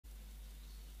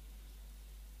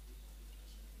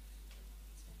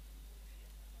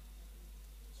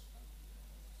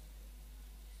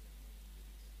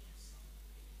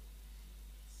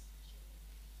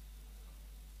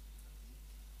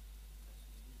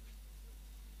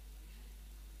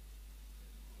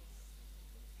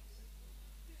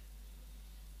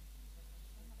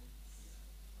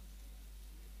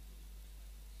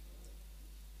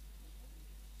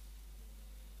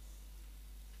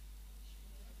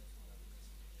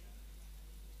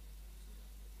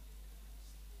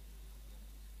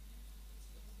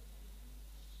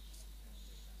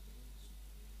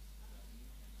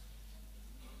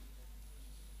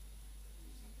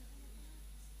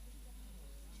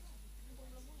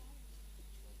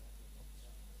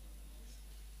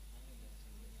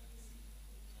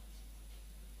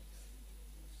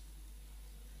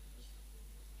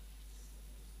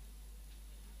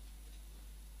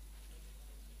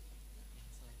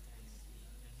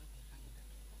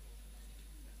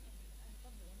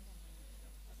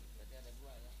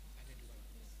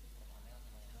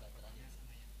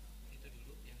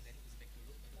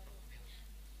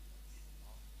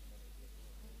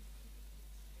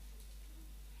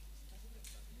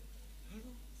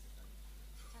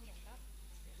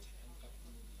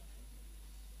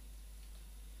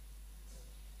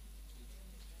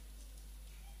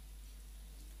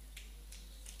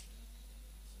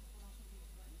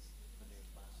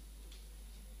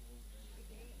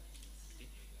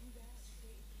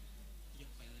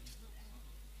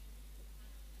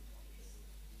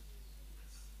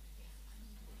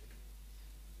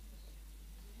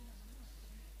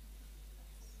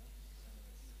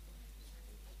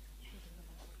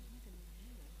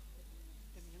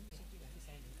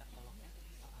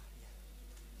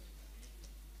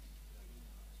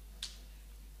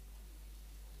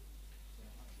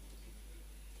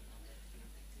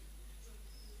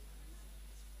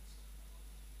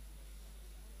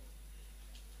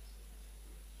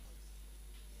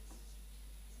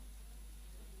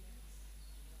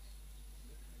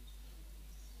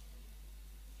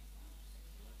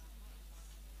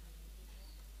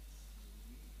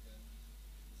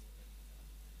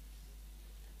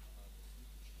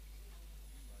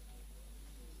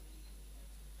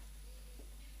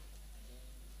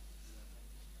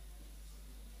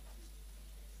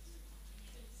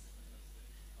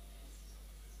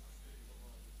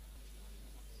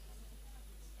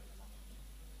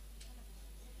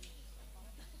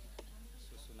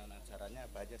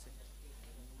aja sih?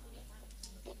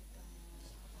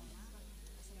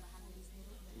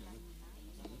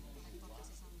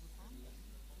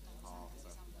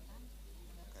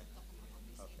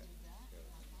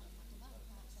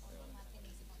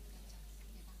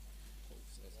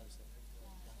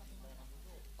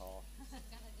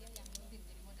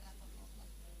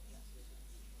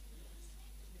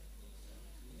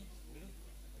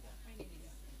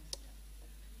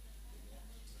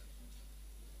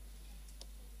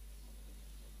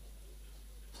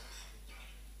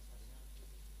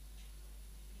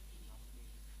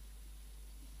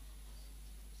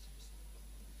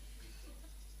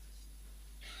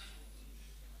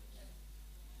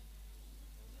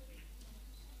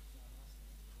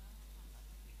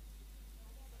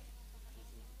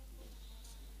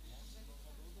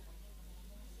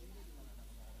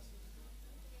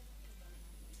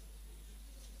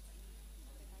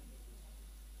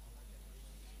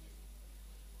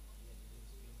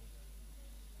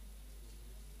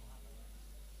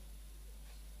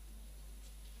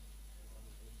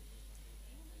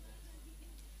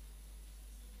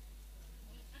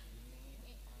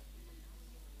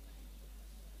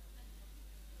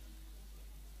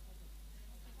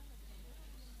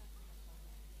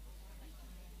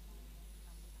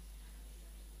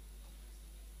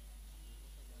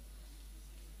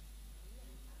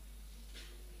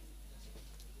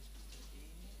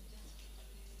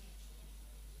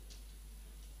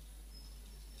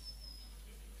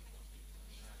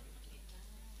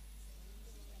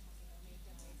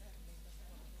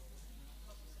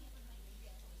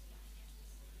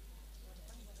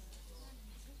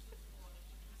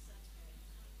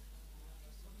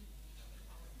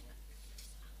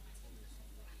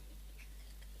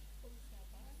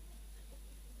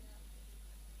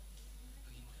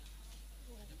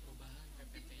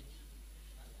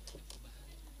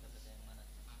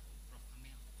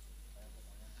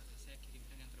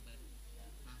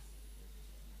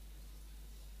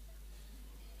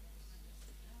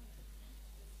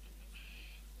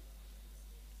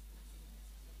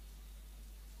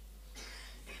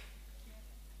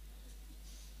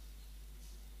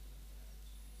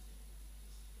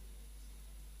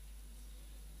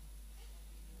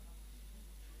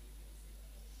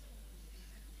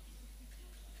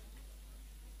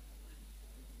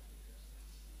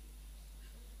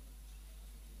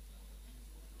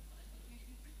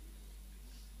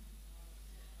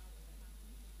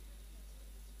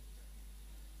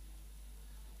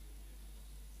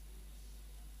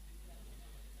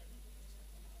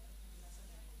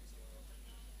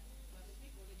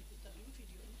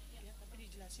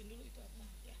 Jelasin dulu itu apa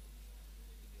ya.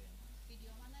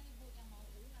 Video mana nih Bu yang mau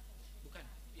dulu atau? Bukan,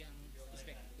 yang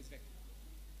Uzbek.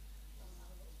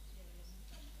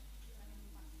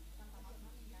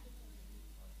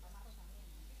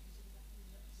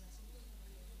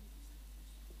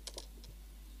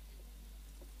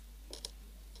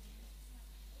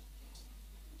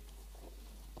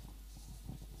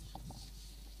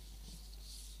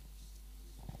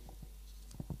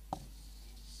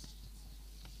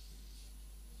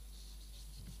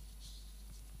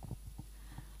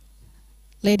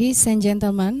 Ladies and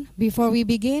gentlemen, before we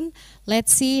begin, let's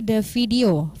see the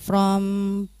video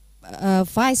from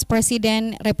Vice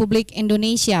President Republik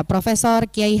Indonesia, Profesor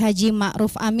Kiai Haji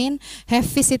Ma'ruf Amin, have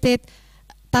visited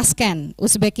Tashkent,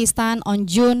 Uzbekistan on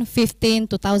June 15,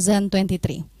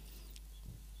 2023.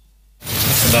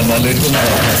 Assalamualaikum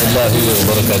warahmatullahi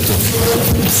wabarakatuh.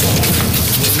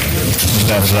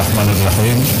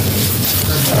 Bismillahirrahmanirrahim.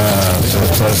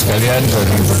 Saudara sekalian,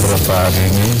 dari beberapa hari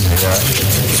ini saya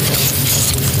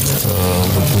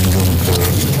berkunjung ke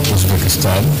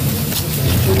Uzbekistan.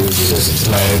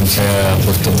 Selain saya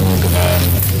bertemu dengan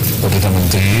Perdana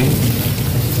Menteri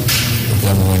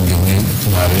yang mengunjungi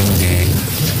kemarin di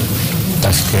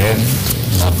Tashkent,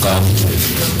 makam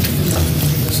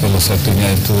salah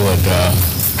satunya itu ada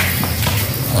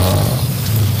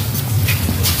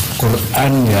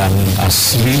Quran yang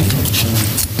asli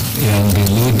yang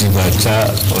dulu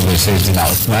dibaca oleh Sayyidina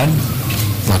Utsman,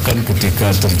 bahkan ketika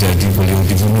terjadi beliau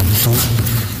dibunuh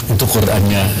itu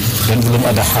Qurannya dan belum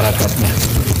ada harakatnya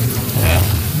ya.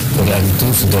 Quran itu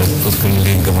sudah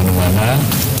berkeliling kemana-mana,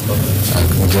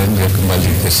 kemudian dia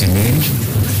kembali ke sini,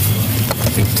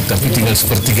 tapi tinggal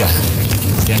sepertiga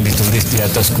yang ditulis di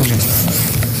atas kulit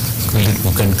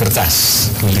bukan kertas,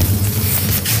 kulit.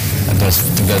 Ada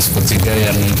tinggal sepertiga,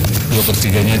 yang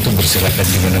 2/3-nya itu berserakan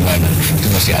di mana-mana. Itu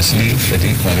masih asli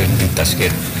dari kemarin di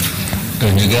Tashkent.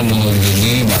 Dan juga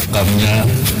mengunjungi makamnya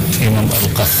Imam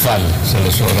Al-Qaffal,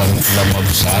 salah seorang ulama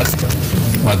besar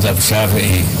mazhab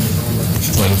Syafi'i.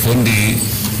 Walaupun di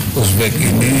Uzbek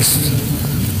ini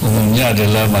umumnya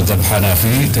adalah mazhab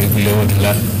Hanafi, tapi beliau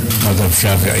adalah mazhab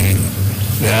Syafi'i,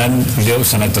 dan beliau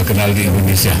sangat terkenal di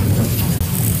Indonesia,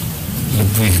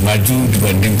 lebih maju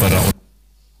dibanding para ulama.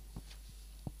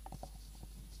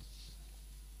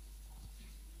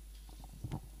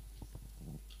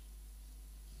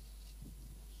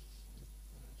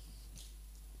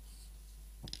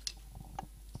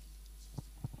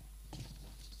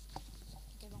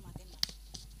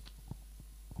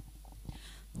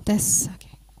 Tes.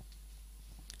 Okay.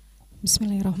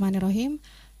 Bismillahirrahmanirrahim.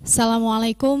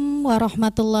 Assalamualaikum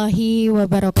warahmatullahi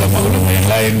wabarakatuh. Ulama-ulama yang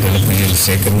lain dalam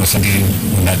menyelesaikan masalah di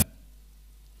Munad.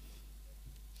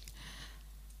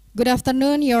 Good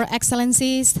afternoon, Your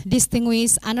Excellencies,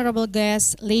 distinguished honorable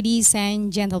guests, ladies and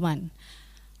gentlemen.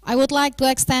 I would like to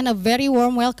extend a very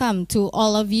warm welcome to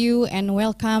all of you and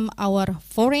welcome our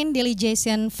foreign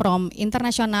delegation from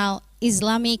International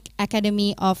Islamic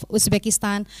Academy of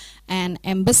Uzbekistan and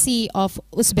Embassy of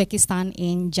Uzbekistan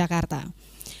in Jakarta.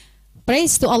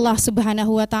 Praise to Allah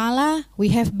subhanahu wa ta'ala, we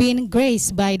have been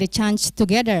graced by the chance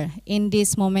together in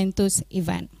this momentous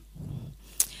event.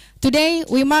 Today,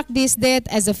 we mark this date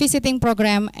as a visiting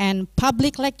program and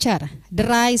public lecture, The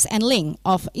Rise and Link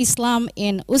of Islam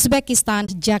in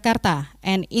Uzbekistan, Jakarta,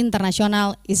 and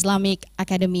International Islamic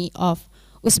Academy of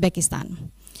Uzbekistan.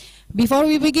 Before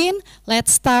we begin,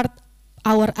 let's start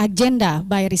our agenda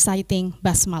by reciting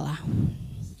Basmalah.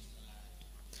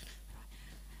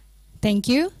 Thank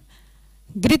you.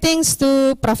 Greetings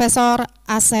to Professor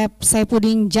Asep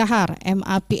Saifuddin Jahar,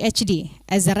 MA PhD,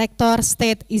 as the Rector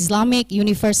State Islamic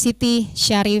University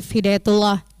Syarif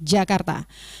Hidayatullah, Jakarta.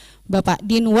 Bapak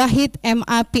Din Wahid,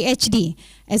 MA PhD,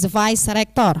 as Vice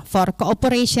Rector for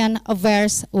Cooperation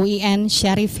Affairs UIN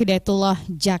Syarif Hidayatullah,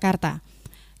 Jakarta.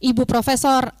 Ibu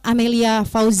Profesor Amelia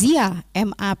Fauzia,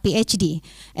 MA PhD,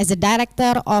 as the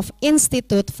Director of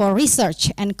Institute for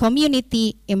Research and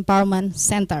Community Empowerment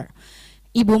Center.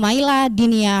 Ibu Maila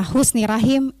Dinia Husni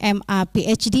Rahim, MA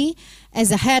PhD, as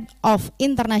the Head of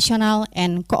International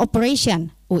and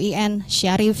Cooperation UIN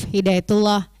Syarif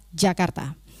Hidayatullah,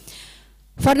 Jakarta.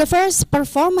 For the first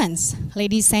performance,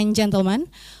 ladies and gentlemen,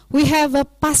 we have a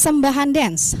Pasembahan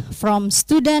dance from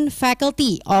student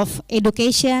faculty of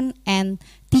education and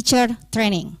teacher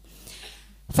training.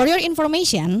 For your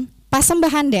information,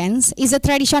 Pasembahan dance is a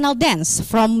traditional dance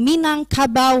from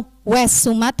Minangkabau, West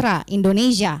Sumatra,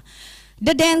 Indonesia.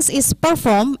 The dance is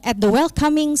performed at the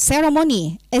welcoming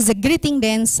ceremony as a greeting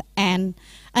dance and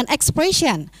an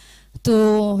expression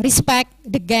to respect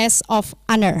the guests of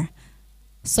honor.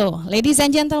 So, ladies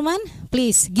and gentlemen,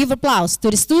 please give applause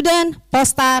to the student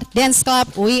Postar Dance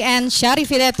Club UIN Syarif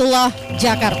Hidayatullah,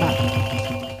 Jakarta.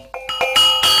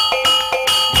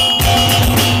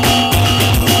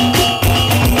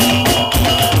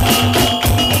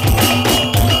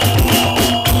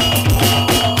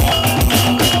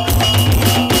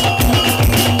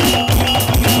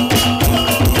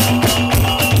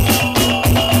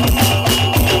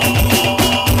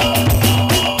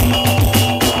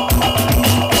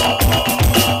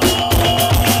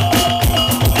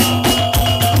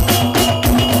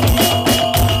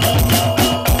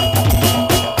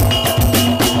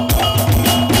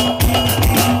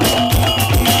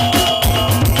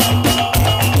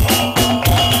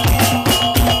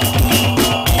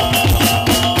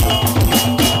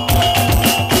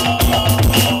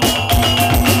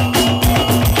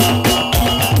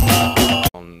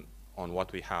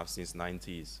 Since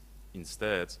 90s.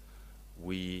 Instead,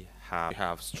 we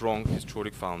have strong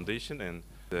historic foundation and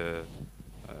the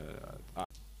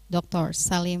Dr.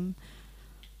 Salim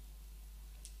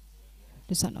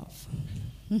Dusanov.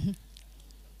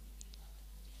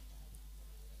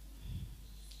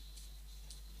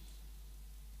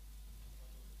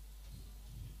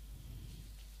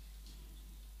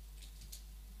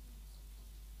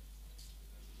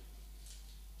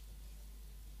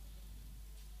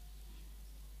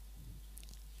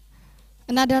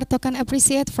 Another token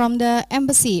appreciate from the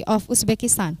Embassy of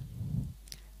Uzbekistan.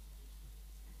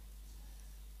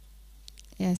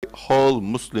 Yes. Whole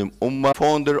Muslim Ummah,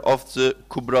 founder of the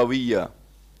Kubrawiya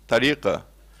Tariqa,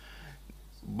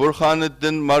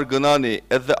 Burhanuddin Marganani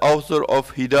as the author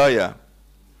of Hidayah,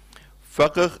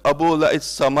 Faqih Abu La'is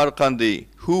Samarkandi,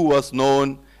 who was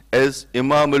known as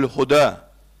Imam al-Huda.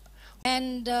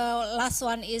 And last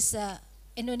one is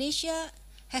Indonesia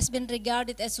has been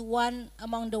regarded as one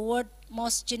among the world's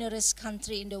most generous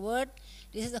country in the world.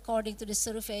 This is according to the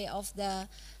survey of the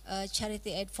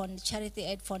Charity Aid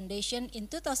Foundation in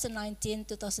 2019,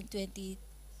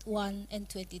 2021, and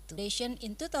 22.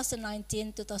 In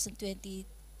 2019,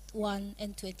 2021,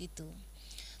 and 22.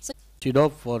 So,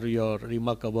 Sidov, for your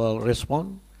remarkable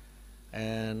response,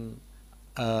 and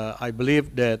I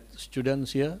believe that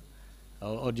students here,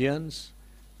 our audience,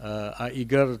 are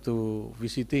eager to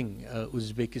visiting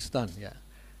Uzbekistan, yeah,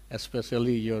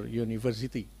 especially your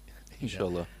university.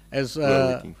 Inshallah. As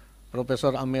We're waiting.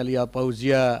 Professor Amelia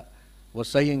Pauzia was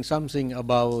saying something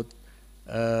about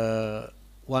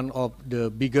one of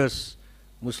the biggest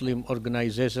Muslim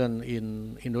organization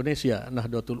in Indonesia,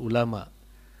 Nahdlatul Ulama.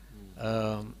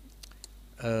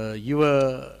 You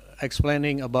were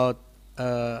explaining about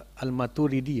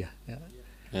Al-Maturidiyah. Yeah?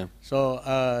 Yeah. So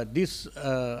this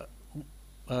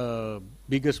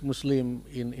biggest Muslim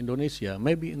in Indonesia,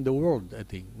 maybe in the world, I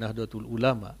think, Nahdlatul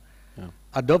Ulama,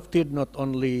 adopted not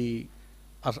only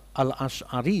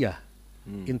Al-Ash'ariyah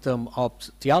in terms of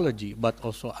theology, but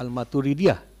also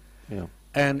Al-Maturidiyah. Yeah.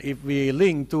 And if we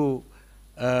link to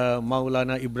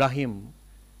Maulana Ibrahim,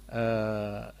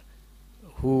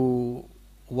 who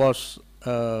was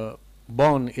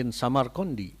born in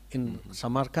Samarkandi, in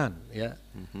Samarkand, yeah.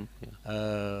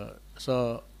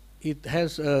 So it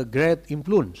has a great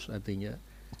influence, I think, yeah,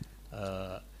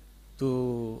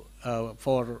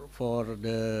 for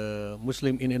the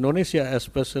Muslim in Indonesia,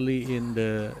 especially in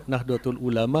the Nahdlatul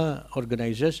Ulama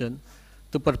organization,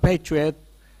 to perpetuate,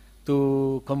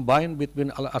 to combine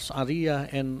between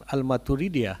Al-Ash'ariyah and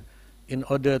Al-Maturidiyah in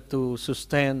order to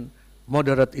sustain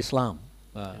moderate Islam,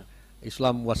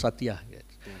 Islam wasatiyah.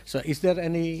 So is there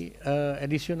any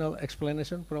additional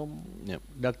explanation from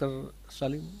Dr.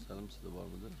 Salim?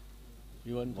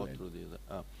 You want to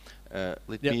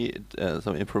let me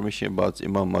some information about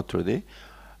Imam Maturidi,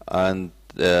 and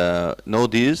know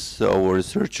this, our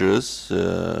researchers, we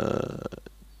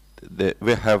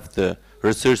have the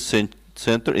research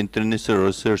center, International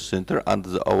Research Center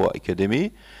under our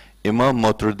academy, Imam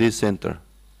Maturidi Center.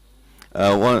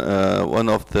 One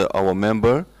of our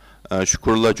member,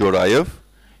 Shukurullah Jorayev,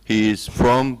 he is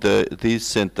from this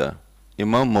center,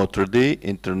 Imam Maturidi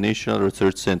International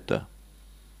Research Center.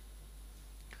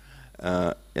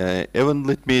 Even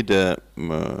let me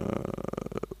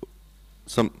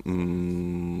some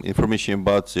information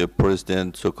about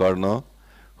President Sukarno,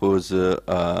 who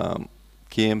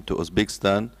came to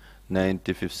Uzbekistan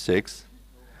 1956.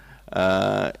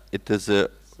 It is the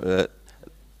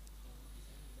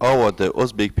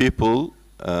Uzbek people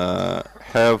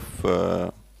have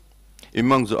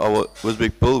among our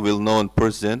Uzbek people well-known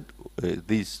president,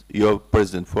 your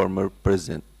president, former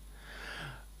president.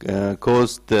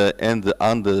 Caused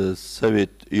under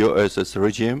Soviet USSR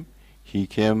regime, he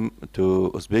came to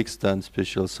Uzbekistan,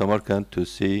 special Samarkand, to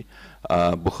see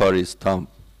Bukhari's tomb.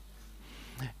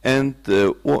 And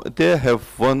they have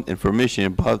one information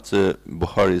about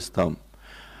Bukhari's tomb.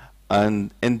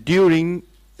 And during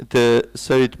the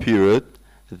Soviet period,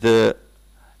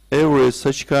 every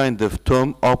such kind of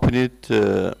tomb opened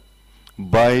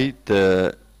by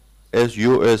the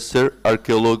USSR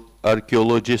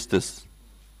archaeologists.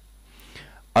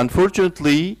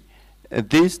 Unfortunately, at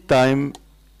this time,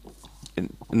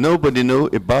 nobody knew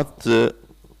about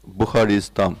Bukhari's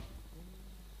tomb.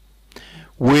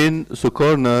 When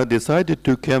Sukarno decided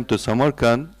to come to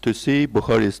Samarkand to see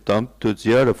Bukhari's tomb, to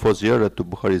ziyarah to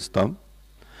Bukhari's tomb,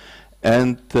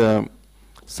 and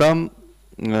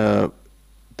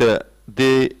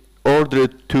they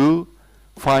ordered to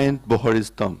find Bukhari's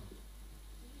tomb.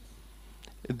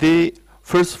 They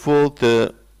first of all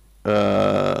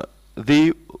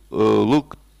they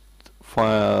looking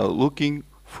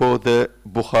for the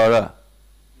Bukhara,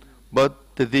 but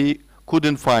they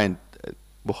couldn't find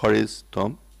Bukhari's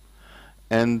tomb,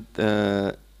 and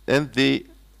they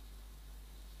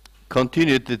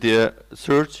continued their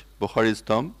search Bukhari's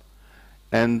tomb,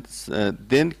 and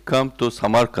then come to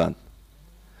Samarkand.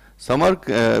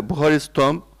 Bukhari's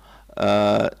tomb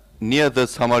near the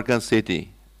Samarkand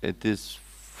city. It is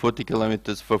 40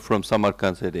 kilometers from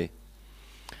Samarkand city.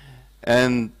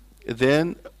 And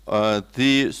then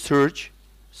they searched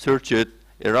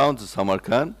around the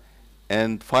Samarkand,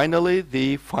 and finally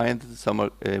they find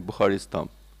Bukhari's tomb.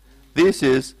 This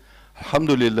is,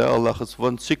 alhamdulillah, Allah's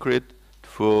one secret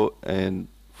for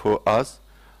us,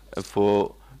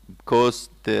 because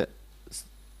a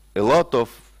lot of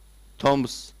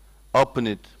tombs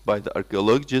opened by the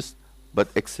archaeologists, but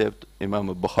except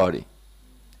Imam Bukhari.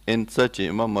 And such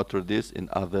Imam Maturidis in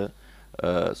other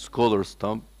scholars'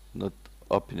 tomb not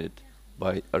opened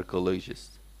by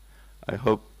archaeologists. I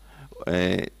hope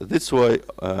that's why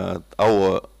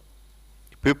our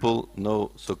people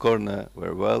know Sukarno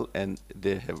very well, and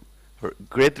they have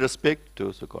great respect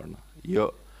to Sukarno.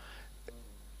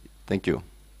 Thank you.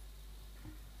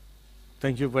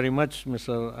 Thank you very much,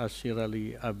 Mr. Ashir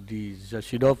Ali Abdi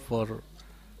Zashidov, for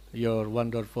your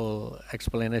wonderful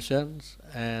explanations,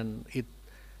 and it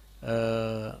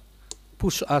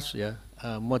pushed us, yeah,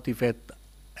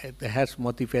 it has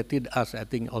motivated us, I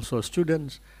think also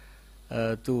students,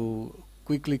 to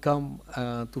quickly come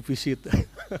to visit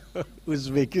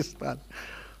Uzbekistan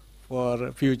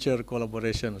for future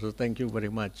collaboration. So thank you very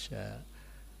much.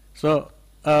 So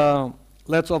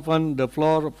let's open the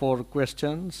floor for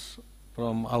questions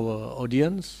from our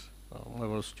audience, from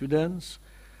our students,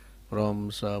 from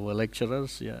our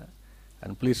lecturers. Yeah,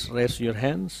 and please raise your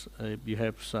hands if you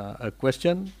have a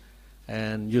question,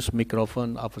 and use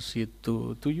microphone opposite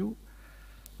to you.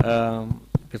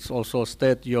 It's also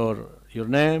state your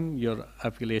name, your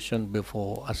affiliation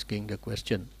before asking the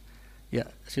question. Ya,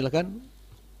 silakan.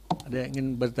 Ada yang ingin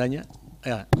bertanya?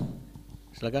 Ya,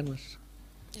 silakan Mas.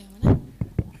 Yang mana?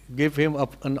 Give him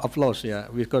an applause, ya,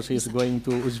 because he's going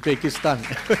to Uzbekistan.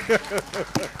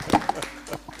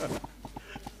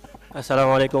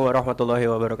 Assalamualaikum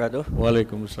warahmatullahi wabarakatuh.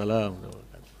 Waalaikumsalam.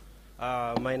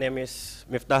 My name is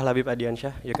Miftah Labib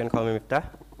Adiansyah. You can call me Miftah.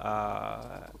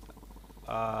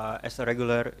 As a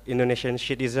regular Indonesian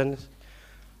citizen,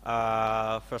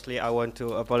 firstly I want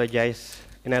to apologize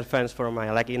in advance for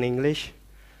my lack in English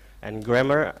and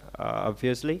grammar,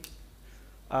 obviously.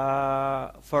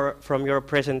 From your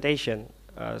presentation,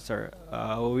 sir,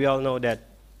 we all know that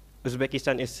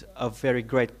Uzbekistan is a very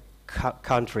great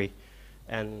country,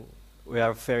 and we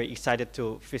are very excited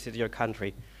to visit your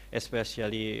country,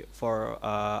 especially for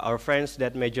our friends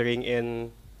that majoring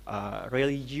in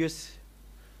religious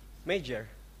major,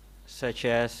 such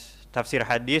as tafsir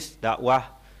hadis, dakwah,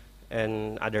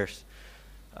 and others.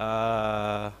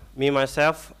 Me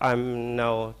myself, I'm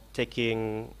now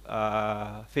taking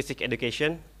physics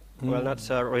education. Well, not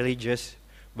so religious,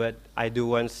 but I do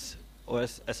once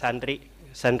was a santri.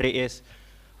 Santri is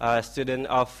a student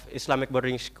of Islamic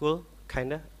boarding school,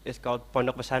 kinda. It's called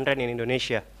Pondok Pesantren in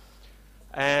Indonesia.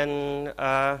 And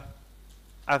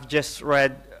I've just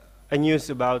read a news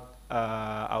about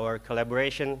our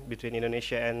collaboration between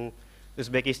Indonesia and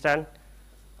Uzbekistan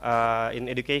in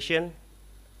education.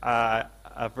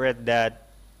 I've read that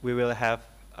we will have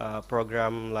a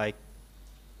program like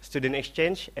student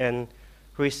exchange and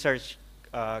research,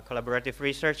 collaborative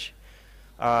research.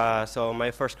 So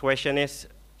my first question is,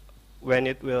 when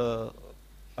it will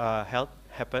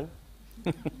happen?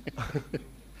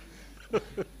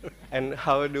 And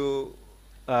how do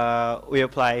we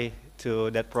apply to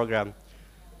that program?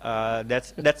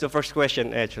 That's the first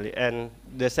question, actually. And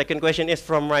the second question is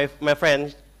from my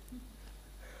friend.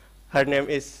 Her name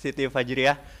is Siti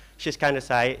Fajriah. She's kind of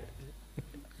shy,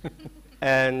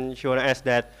 and she want to ask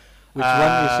that. Which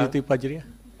one is Siti Fajriah?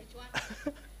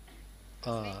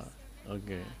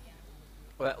 Okay.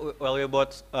 Well, we're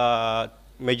both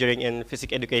majoring in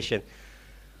physics education.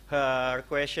 Her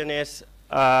question is,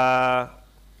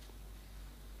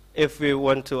 if we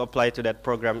want to apply to that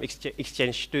program,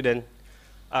 exchange student,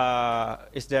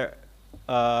 is there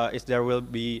will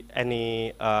be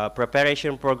any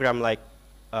preparation program like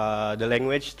the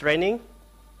language training,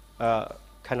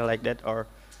 kind of like that, or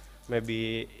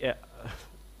maybe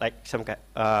like some kind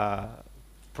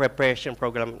preparation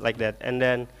program like that? And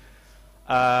then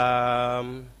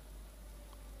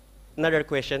another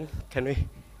question, can we?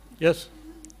 Yes.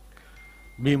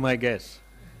 Be my guest.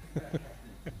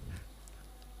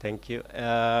 Thank you.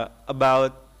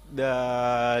 About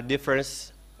the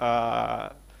difference,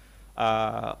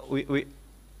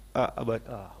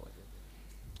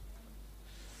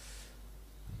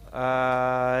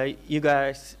 you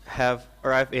guys have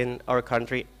arrived in our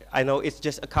country. I know it's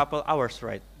just a couple hours,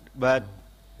 right? But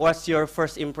what's your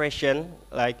first impression,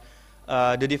 like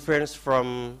the difference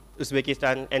from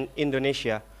Uzbekistan and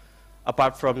Indonesia,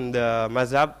 apart from the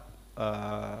mazhab,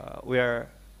 where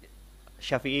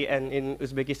Shafi'i, and in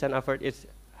Uzbekistan, I've heard it's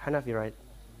Hanafi, right?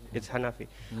 It's Hanafi.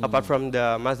 Apart from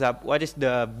the mazhab, what is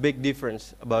the big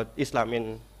difference about Islam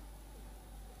in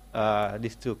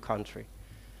these two countries?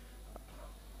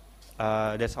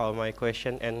 That's all my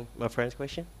question and my friend's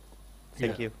question.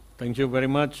 Thank you. Thank you very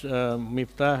much,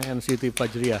 Miftah and Siti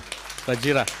Fajriah.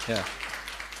 Yeah.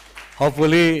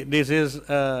 Hopefully, this is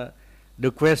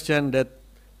the question that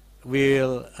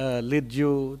will lead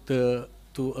you to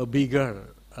a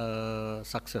bigger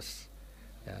success.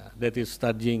 That is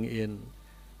studying in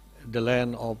the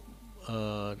land of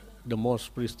the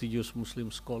most prestigious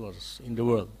Muslim scholars in the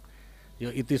world.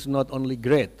 It is not only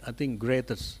great, I think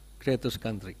greatest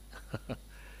country.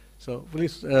 So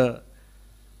please,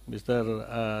 Mr.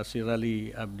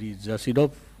 Sirali Abdi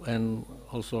Zasidov and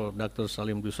also Dr.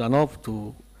 Salim Dusanov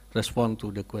to respond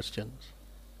to the questions.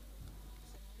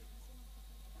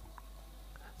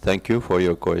 Thank you for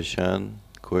your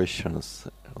questions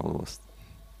almost.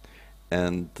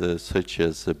 And such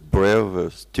as a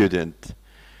brave student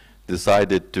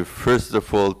decided to first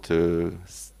of all to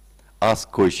ask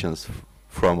questions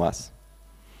from us.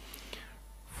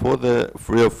 For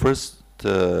your first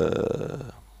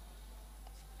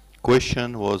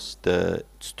question was the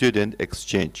student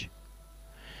exchange.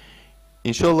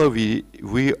 Inshallah,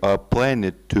 we are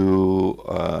planning to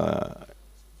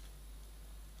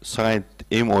sign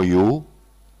MOU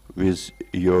with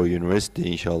your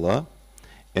university, inshallah.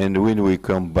 And when we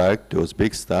come back to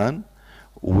Uzbekistan,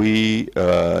 we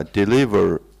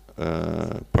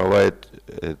provide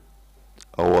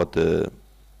our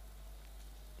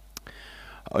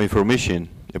information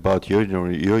about your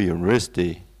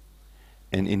university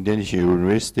and Indonesian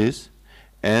universities,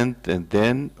 and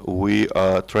then we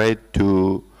try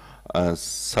to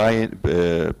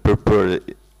prepare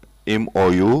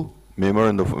MOU,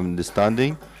 Memorandum of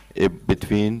Understanding,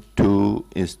 between two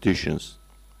institutions.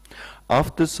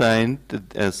 After sign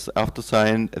this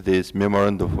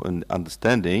Memorandum of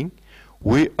Understanding,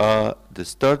 we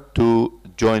start to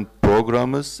join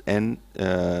programs and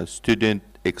student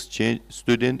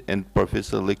and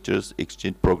professor lectures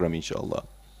exchange program, inshallah.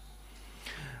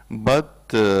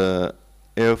 But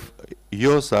if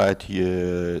your side,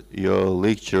 your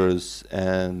lecturers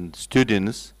and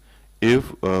students,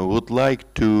 if would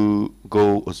like to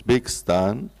go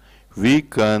Uzbekistan, we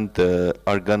can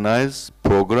organize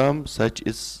program such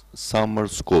as summer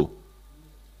school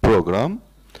program.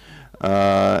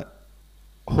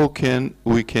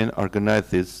 We can organize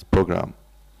this program?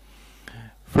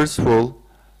 First of all,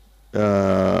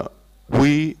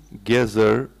 we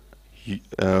gather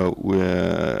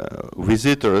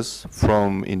visitors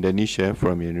from Indonesia,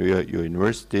 from your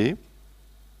university,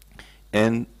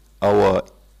 and our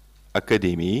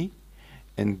academy,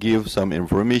 and give some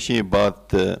information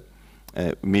about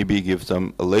maybe give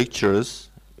some lectures,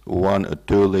 1 or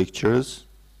 2 lectures,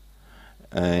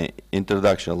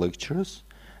 introduction lectures,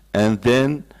 and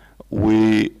then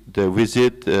we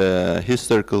visit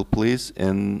historical place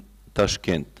in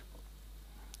Tashkent,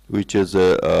 which is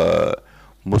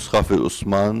Mushaf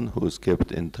Usman, who is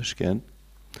kept in Tashkent.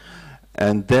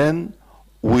 And then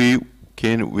we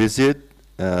can visit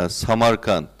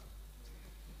Samarkand.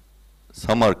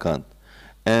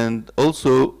 And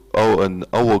also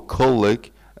our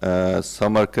colleague,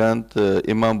 Samarkand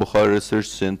Imam Bukhari Research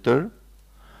Center,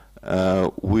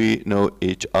 we know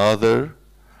each other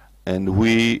and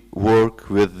we work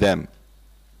with them.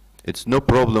 It's no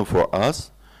problem for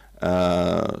us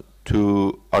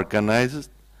to organize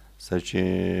such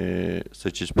a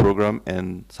program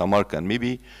in Samarkand.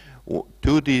 Maybe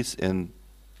 2 days in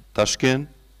Tashkent,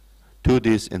 2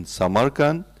 days in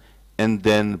Samarkand, and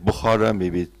then Bukhara,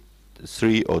 maybe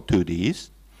 3 or 2 days.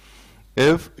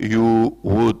 If you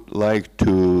would like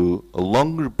to a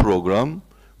longer program,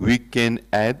 we can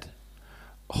add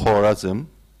Khorazm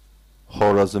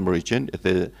region,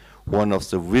 one of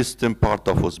the western part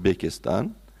of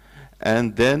Uzbekistan,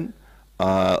 and then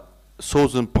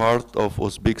southern part of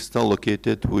Uzbekistan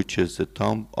located, which is the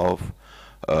tomb of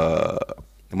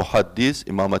Muhaddis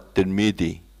Imam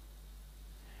at-Tirmidhi.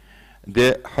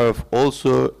 They have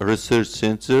also a research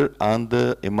center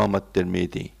under Imam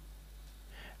at-Tirmidhi.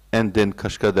 And then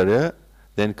Kashkadarya,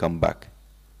 then come back.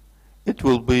 It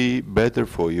will be better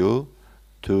for you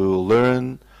to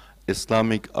learn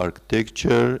Islamic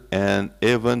architecture, and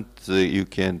even you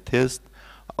can test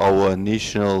our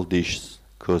national dishes,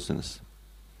 cuisines.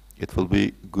 It will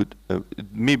be good.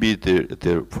 Maybe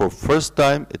for first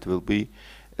time it will be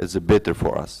better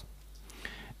for us.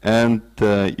 And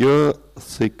your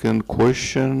second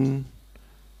question,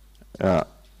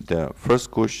 the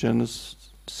first question is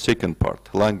second part,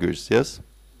 language, yes?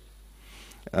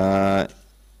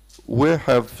 We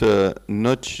have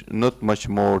not much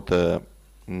more the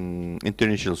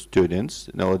international students,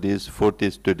 nowadays 40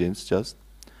 students just.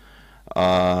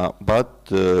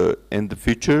 But in the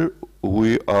future,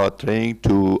 we are trying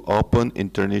to open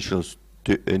international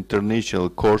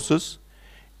courses,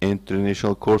 and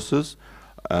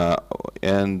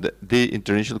the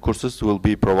international courses will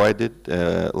be provided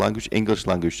English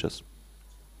languages.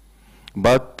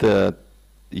 But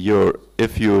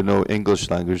if you know English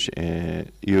language,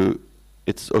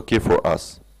 it's okay for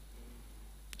us.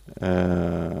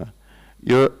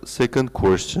 Your second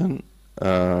question,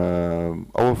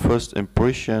 our first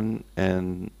impression,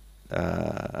 and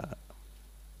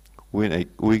when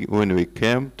we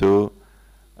came to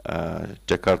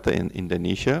Jakarta in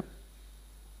Indonesia,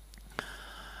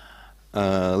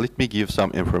 let me give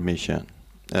some information.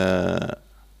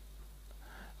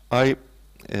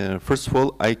 First of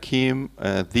all, I came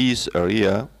this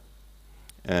area,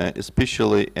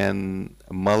 especially in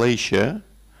Malaysia,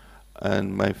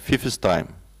 and my 5th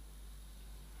time.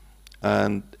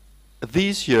 And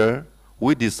this year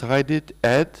we decided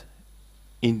at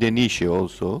Indonesia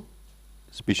also,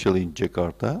 especially in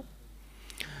Jakarta.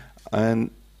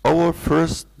 And our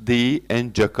first day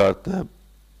in Jakarta,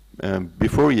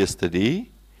 before yesterday,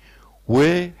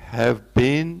 we had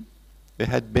been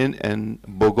in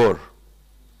Bogor.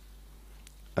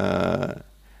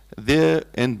 There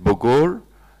in Bogor,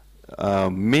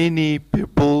 many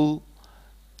people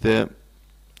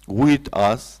with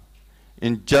us,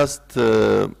 in just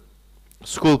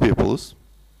school peoples,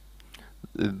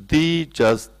 they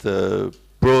just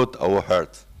brought our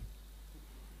heart.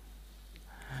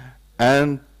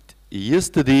 And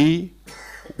yesterday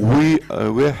we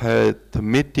had a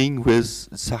meeting with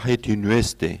Sahid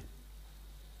University.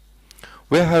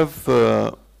 We have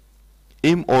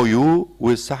MOU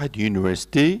with Sahid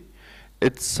University.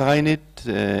 It's signed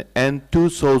in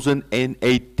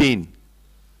 2018.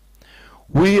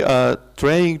 We are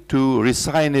trying to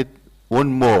resign it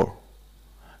one more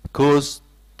because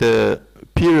the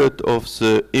period of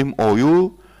the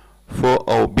MOU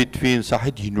between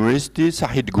Sahid University,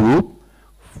 Sahid Group,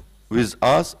 with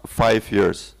us 5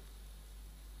 years.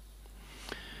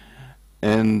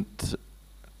 And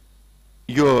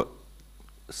your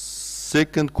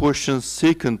second question,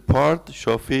 second part,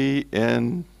 Shafi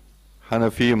and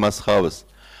Hanafi Mazhabs.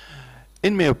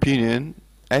 In my opinion,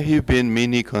 I have been in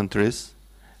many countries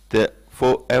that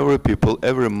for every people,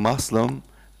 every Muslim,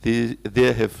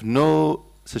 they have no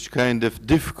such kind of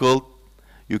difficult.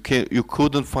 You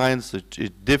couldn't find such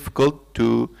difficult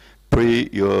to pray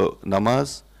your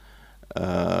namaz,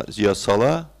 your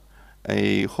salah.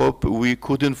 I hope we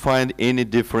couldn't find any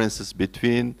differences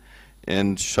between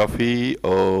and Shafi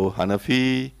or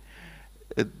Hanafi.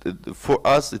 For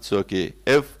us, it's okay.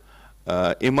 If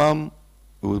Imam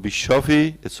will be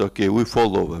Shafi, it's okay, we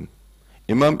follow him.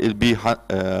 Imam will be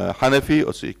Hanafi,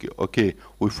 it's okay,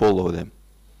 we follow them.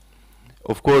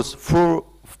 Of course, for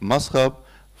Mazhab,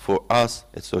 for us,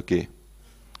 it's okay.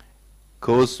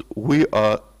 Because we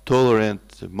are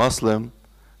tolerant Muslim,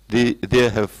 they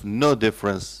have no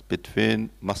difference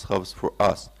between Mazhabs for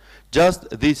us. Just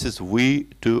this is we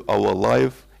to our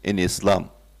life in Islam.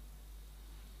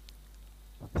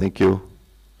 Thank you.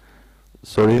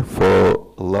 Sorry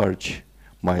for large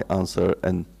my answer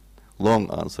and long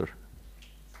answer.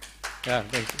 Yeah,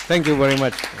 thank you very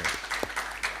much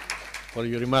for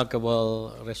your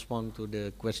remarkable response to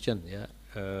the question. Ya,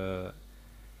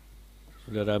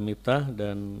 Saudara Miftah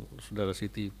dan Saudara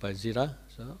Siti Fazira.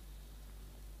 So,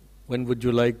 when would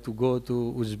you like to go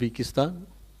to Uzbekistan?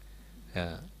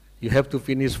 Yeah. You have to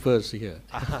finish first here.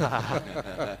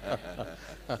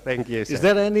 Thank you, sir. Is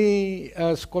there any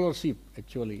scholarship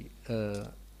actually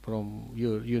from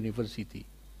your university?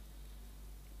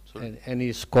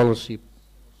 Any scholarship,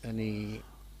 any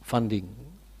funding?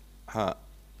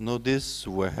 No, this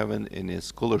we haven't any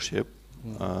scholarship,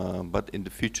 but in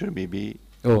the future maybe.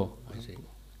 Oh, I see.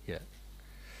 Yeah.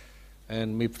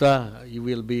 And Miftah, you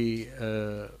will be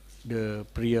the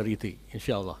priority,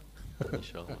 inshallah.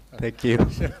 Inshallah. Thank you.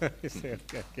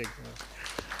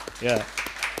 Yeah.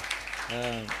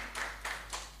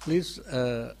 Please,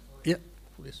 yeah,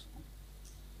 please.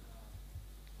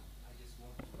 I just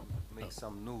want to make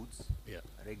some notes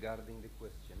regarding the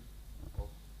question of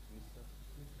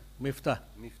Mr.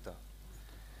 Miftah.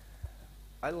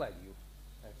 I like you,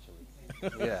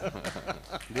 actually. Yeah.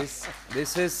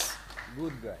 This is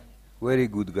good guy, very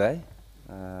good guy,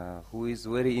 who is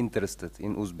very interested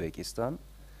in Uzbekistan.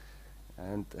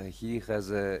 And he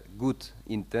has a good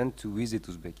intent to visit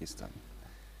Uzbekistan.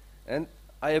 And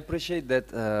I appreciate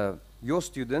that your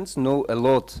students know a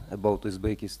lot about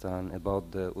Uzbekistan,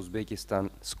 about the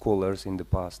Uzbekistan scholars in the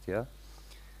past, yeah?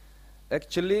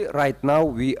 Actually, right now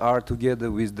we are together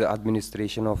with the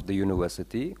administration of the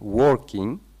university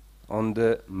working on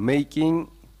the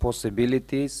making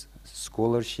possibilities,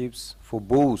 scholarships for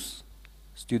both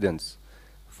students,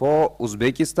 for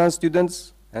Uzbekistan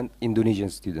students and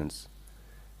Indonesian students.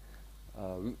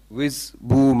 With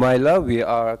Bu Maila, we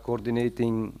are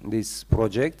coordinating these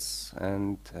projects,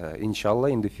 and inshallah,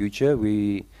 in the future,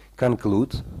 we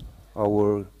conclude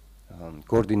our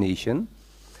coordination,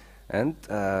 and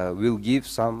we'll give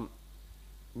some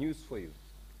news for you.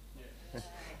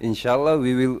 Inshallah,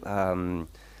 we will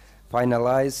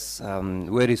finalize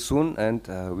very soon, and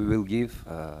we will give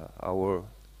our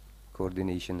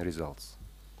coordination results.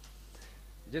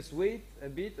 Just wait a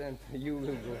bit, and you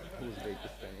will go to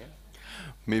Uzbekistan, yeah?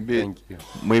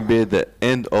 Maybe the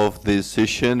end of this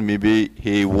session, maybe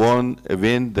he win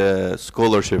the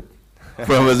scholarship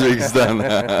from Uzbekistan.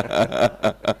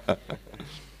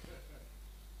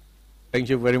 Thank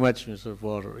you very much, Mr.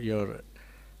 for your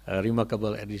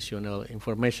remarkable additional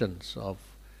informations of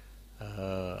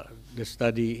the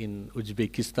study in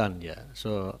Uzbekistan. Yeah,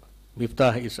 so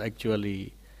Miftah is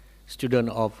actually student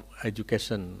of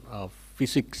education of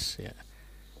physics. Yeah,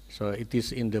 so it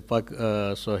is in the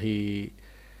so he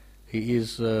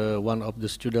is one of the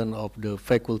student of the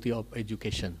faculty of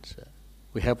education. So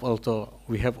we have also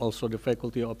the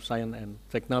faculty of science and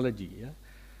technology. Yeah,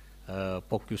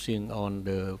 focusing on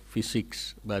the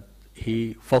physics, but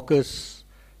he focuses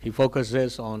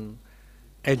on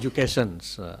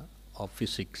educations of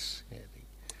physics.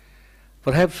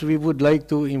 Perhaps we would like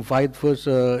to invite first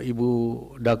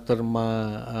Ibu Dr.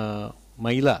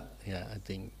 Maila, yeah, I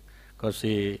think, because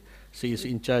she is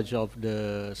in charge of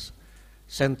the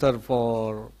Center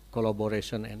for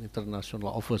Collaboration and International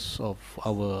Office of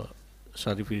our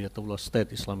Syarif Hidayatullah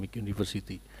State Islamic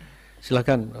University.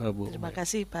 Silakan, Bu. Terima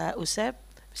kasih Pak Usep.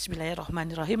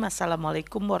 Bismillahirrahmanirrahim.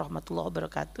 Assalamualaikum warahmatullahi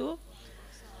wabarakatuh.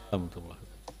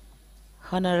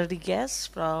 Honorary guests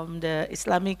from the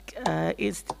Islamic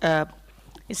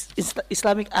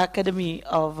Islamic Academy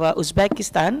of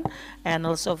Uzbekistan and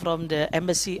also from the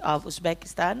Embassy of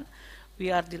Uzbekistan. We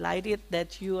are delighted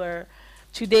that you are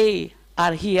today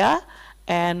are here,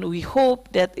 and we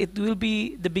hope that it will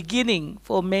be the beginning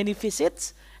for many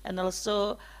visits, and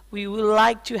also we would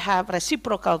like to have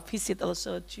reciprocal visit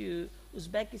also to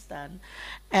Uzbekistan.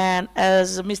 And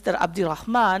as Mr.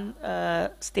 Abdurrahman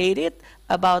stated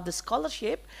about the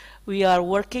scholarship, we are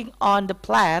working on the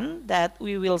plan that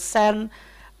we will send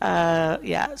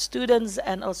students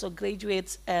and also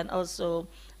graduates and also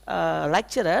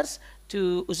lecturers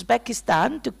to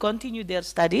Uzbekistan to continue their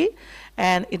study,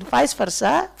 and in vice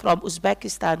versa from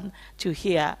Uzbekistan to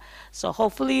here. So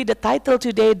hopefully the title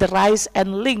today, The Rise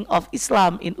and Link of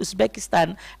Islam in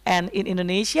Uzbekistan and in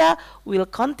Indonesia, will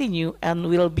continue and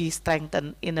will be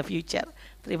strengthened in the future.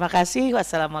 Terima kasih.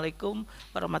 Wassalamualaikum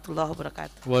warahmatullahi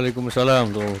wabarakatuh.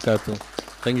 Waalaikumsalam warahmatullahi wabarakatuh.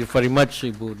 Thank you very much,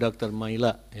 Ibu Dr.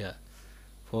 Maila,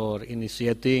 for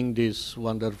initiating this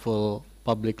wonderful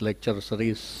public lecture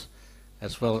series,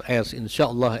 as well as,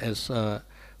 inshallah, as Pak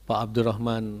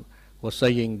Abdurrahman was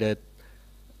saying, that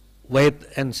wait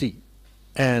and see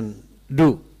and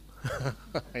do.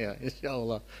 Yeah,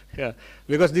 inshallah. Yeah,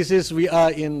 because we are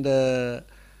in the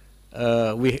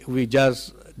we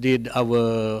just did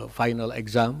our final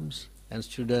exams, and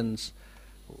students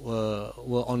were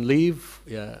on leave.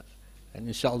 Yeah, and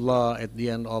inshallah at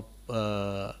the end of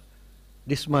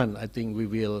this month, I think we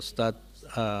will start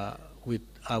with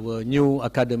our new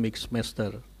academic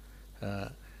semester.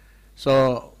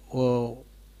 So,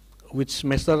 which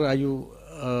semester are you,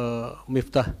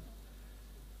 Miftah?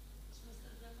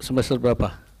 Semester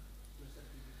berapa?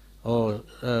 Oh,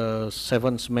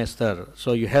 7th semester.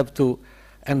 So you have to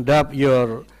end up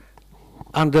your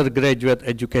undergraduate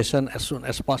education as soon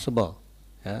as possible.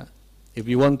 Yeah? If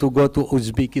you want to go to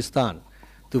Uzbekistan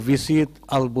to visit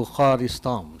Al-Bukhari's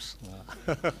tombs.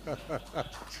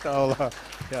 Inshallah.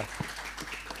 Yeah.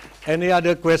 Any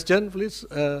other question, please?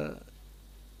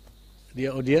 The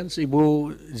audience,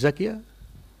 Ibu Zakia?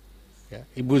 Yeah.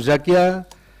 Ibu Zakia,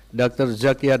 Dr.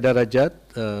 Zakia Darajat,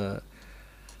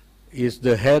 is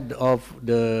the head of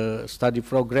the study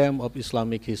program of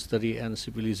Islamic History and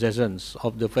Civilizations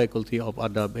of the Faculty of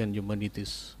Adab and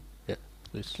Humanities. Yeah,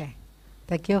 please. Okay.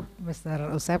 Thank you,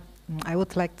 Mr. Usep. I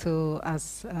would like to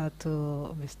ask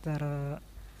to Mr.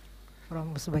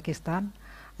 from Uzbekistan.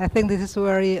 I think this is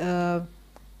very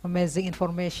amazing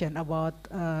information about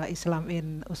Islam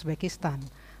in Uzbekistan.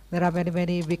 There are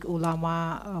many big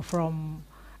ulama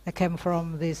came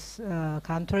from this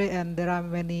country, and there are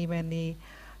many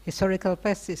historical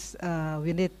places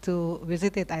we need to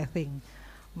visit it, I think.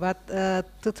 But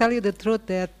to tell you the truth,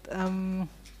 that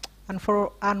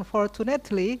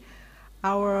unfortunately,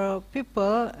 our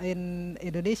people in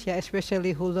Indonesia,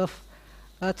 especially who love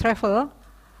travel,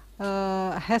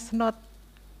 has not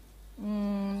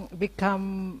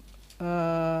become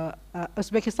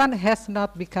Uzbekistan has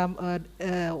not become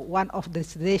one of the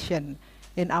destination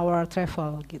in our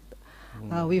travel.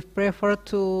 We prefer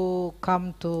to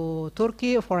come to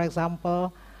Turkey, for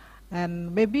example,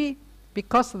 and maybe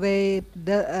because many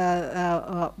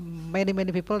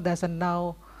people doesn't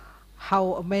know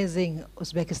how amazing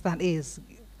Uzbekistan is.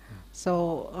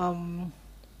 So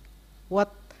what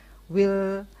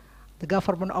will the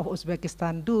government of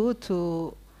Uzbekistan do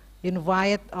to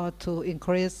invite or to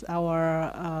increase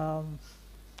our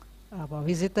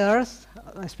visitors,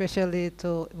 especially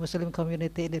to Muslim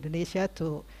community in Indonesia,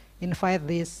 to invite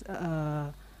this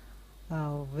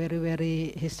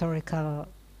very historical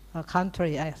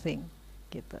country, I think.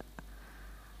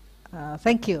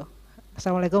 Thank you.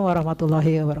 Assalamualaikum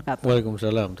warahmatullahi wabarakatuh.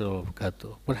 Waalaikumsalam warahmatullahi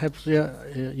wabarakatuh. Perhaps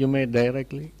you may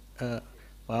directly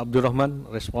Abdurrahman,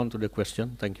 respond to the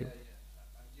question. Thank you.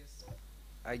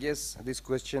 I guess this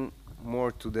question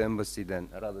more to the embassy than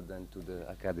rather than to the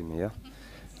academy. Yeah.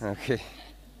 Okay.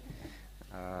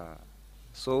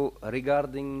 So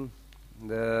regarding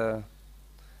the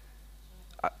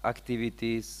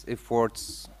activities,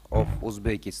 efforts of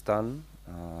Uzbekistan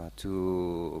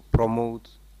to promote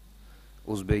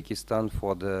Uzbekistan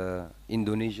for the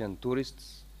Indonesian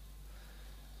tourists,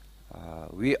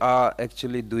 we are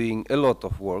actually doing a lot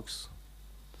of works.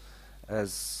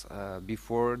 As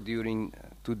before, during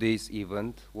today's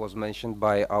event was mentioned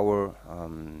by our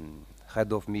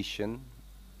head of mission,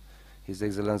 His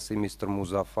Excellency Mr.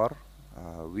 Muzaffar.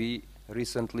 We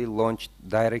recently launched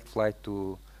direct flight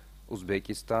to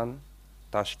Uzbekistan,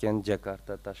 Tashkent,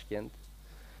 Jakarta, Tashkent,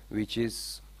 which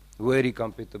is very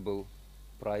compatible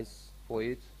price for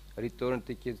it. Return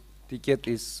ticket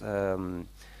is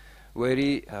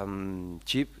very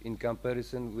cheap in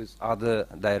comparison with other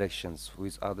directions,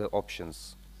 with other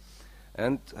options.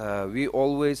 And we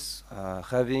always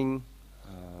having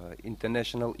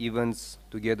international events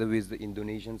together with the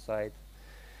Indonesian side.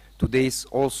 Today is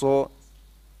also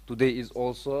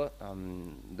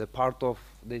the part of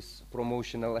this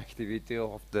promotional activity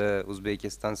of the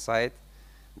Uzbekistan side,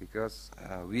 because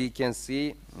we can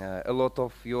see a lot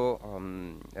of your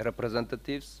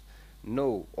representatives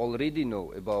already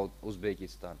know about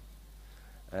Uzbekistan,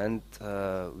 and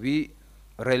we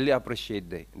really appreciate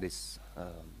this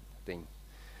thing.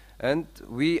 And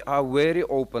we are very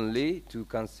openly to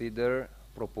consider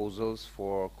proposals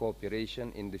for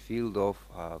cooperation in the field of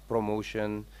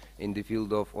promotion, in the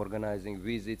field of organizing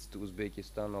visits to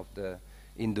Uzbekistan of the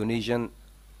Indonesian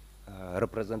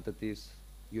representatives,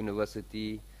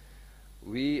 university.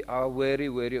 We are very,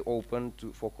 very open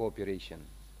for cooperation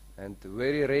and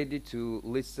very ready to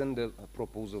listen the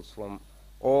proposals from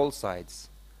all sides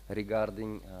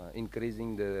regarding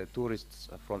increasing the tourists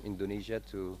from Indonesia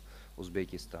to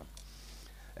Uzbekistan.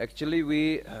 Actually,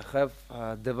 we have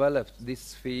developed this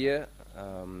sphere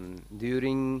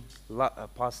during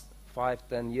past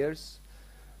 5-10 years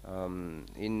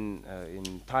in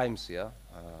times, yeah.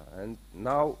 And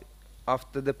now,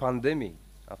 after the pandemic,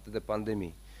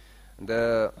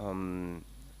 the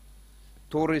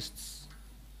tourists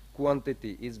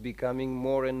quantity is becoming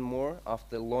more and more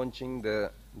after launching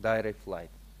the direct flight.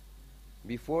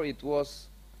 Before it was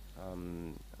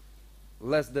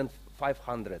less than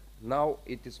 500. Now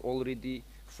it is already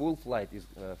full flight is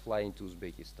flying to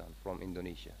Uzbekistan from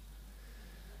Indonesia.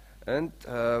 And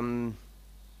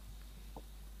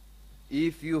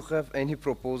if you have any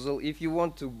proposal, if you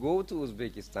want to go to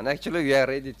Uzbekistan, actually we are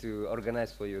ready to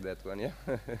organize for you that one, yeah?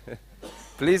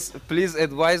 Please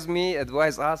advise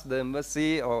us, the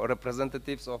embassy or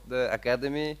representatives of the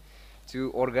academy,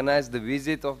 to organize the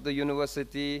visit of the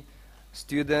university.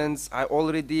 Students, I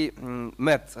already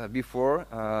met before,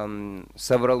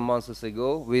 several months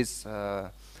ago, with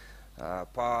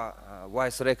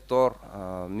Vice Rector,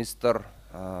 Mr.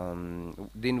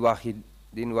 Din Wahid.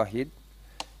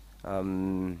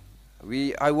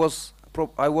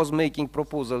 I was making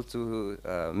proposal to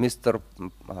Mr.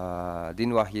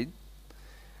 Din Wahid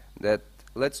that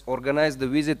let's organize the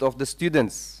visit of the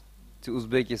students to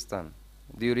Uzbekistan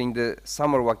during the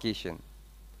summer vacation.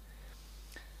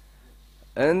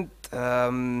 And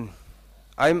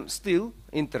I'm still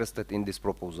interested in this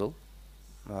proposal,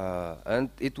 and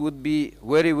it would be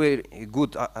very, very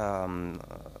good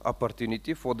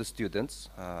opportunity for the students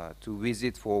to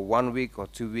visit for 1 week or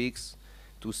 2 weeks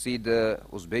to see the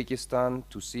Uzbekistan,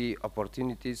 to see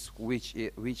opportunities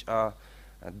which are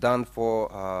done for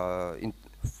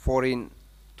foreign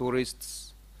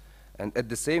tourists, and at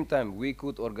the same time we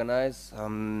could organize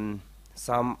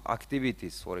some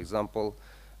activities, for example,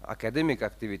 academic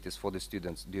activities for the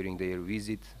students during their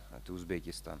visit to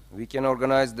Uzbekistan. We can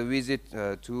organize the visit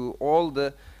to all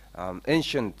the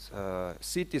ancient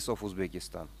cities of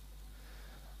Uzbekistan.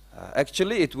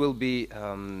 Actually, it will be,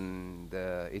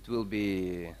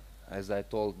 as I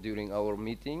told during our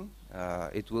meeting,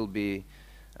 it will be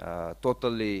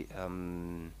totally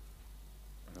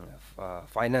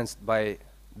financed by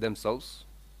themselves.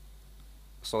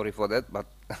 Sorry for that, but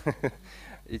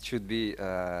it should be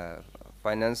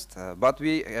financed, but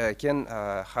we can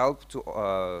help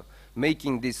to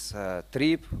making this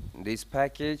trip, this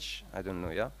package, I don't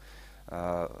know, yeah,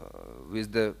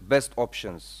 with the best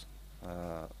options,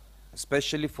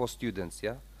 especially for students,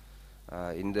 yeah,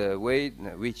 in the way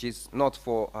which is not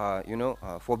for,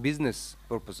 for business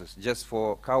purposes, just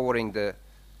for covering the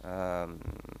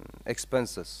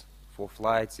expenses for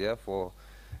flights, yeah, for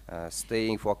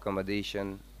staying, for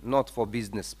accommodation, not for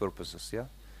business purposes, yeah.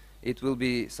 It will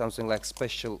be something like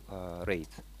special rate.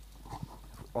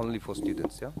 only for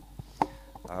students. Yeah,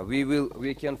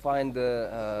 we can find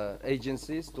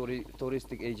agencies,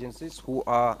 touristic agencies, who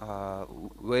are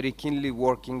very keenly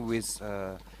working with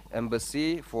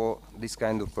embassy for this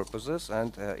kind of purposes,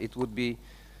 and it would be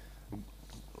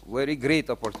very great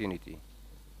opportunity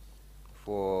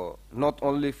for not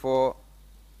only for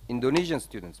Indonesian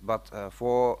students, but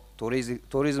for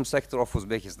tourism sector of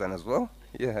Uzbekistan as well.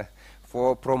 Yeah,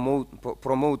 for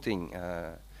promoting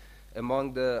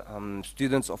among the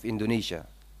students of Indonesia.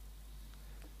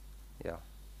 Yeah.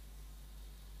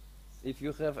 If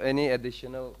you have any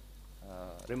additional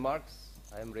remarks,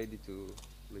 I am ready to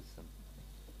listen.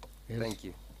 Yes. Thank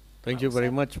you. Thank you very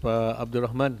much, Pak Abdul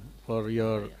Rahman, for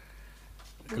your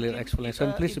clear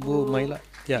explanation. Please, Bu Maila.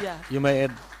 Yeah, you may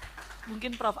add.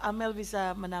 Mungkin Prof. Amel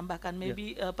bisa menambahkan.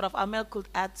 Maybe Prof. Amel could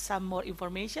add some more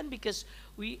information, because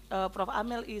Prof.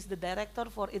 Amel is the director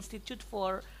for Institute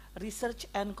for Research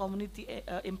and Community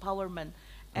Empowerment,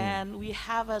 and we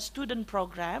have a student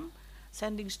program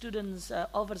sending students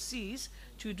overseas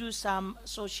to do some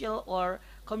social or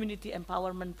community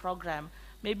empowerment program.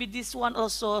 Maybe this one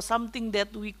also something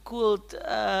that we could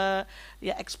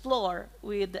explore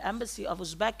with the Embassy of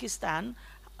Uzbekistan.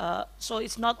 So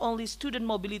it's not only student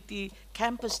mobility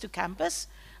campus to campus,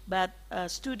 but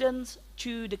students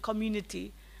to the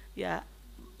community. Yeah,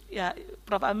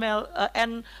 Prof. Amel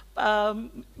and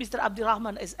Mr. Abdul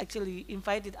Rahman is actually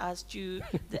invited us to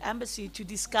the embassy to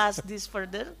discuss this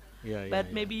further.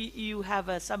 But maybe you have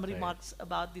some remarks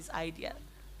about this idea,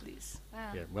 please.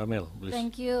 Amel, please.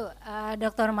 Thank you,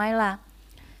 Dr. Maila.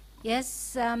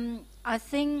 Yes, I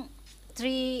think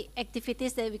 3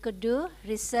 activities that we could do: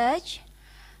 research,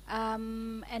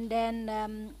 and then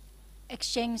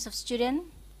exchange of student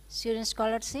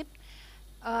scholarship.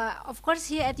 Of course,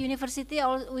 here at university,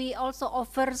 we also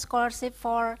offer scholarship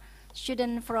for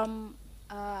students from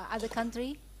other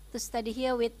country to study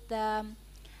here with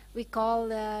we call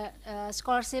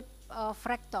scholarship of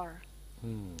rector.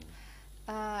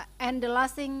 And the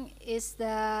last thing is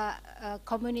the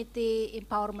community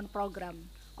empowerment program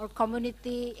or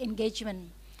community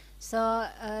engagement. So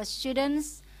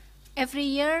students, every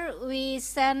year we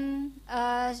send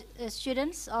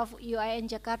students of UIN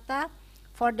Jakarta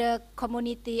for the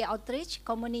community outreach,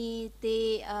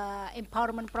 community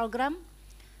empowerment program.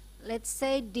 Let's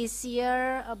say this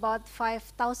year about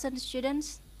 5,000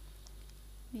 students.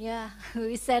 Yeah,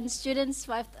 we send students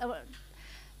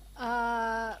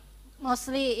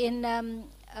mostly in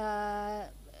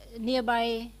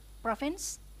nearby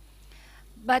province.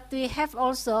 But we have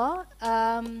also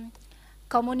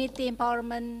community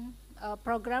empowerment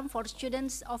program for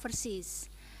students overseas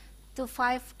to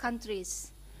 5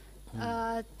 countries,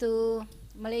 to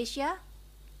Malaysia,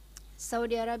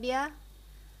 Saudi Arabia,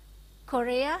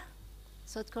 Korea,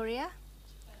 South Korea,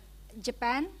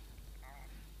 Japan,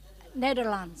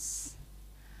 Netherlands.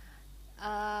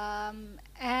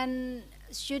 And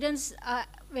students are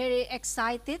very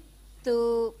excited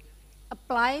to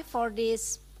apply for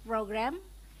this program,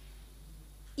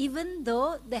 even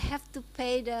though they have to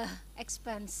pay the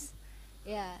expense.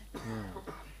 Yeah.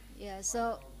 Yeah,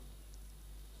 so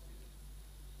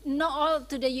not all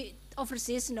to the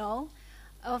overseas, no.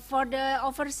 For the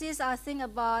overseas, I think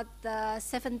about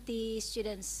 70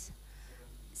 students.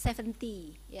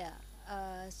 70, yeah.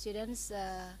 Students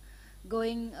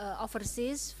going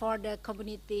overseas for the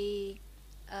community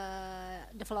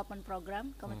development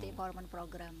program, community empowerment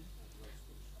program.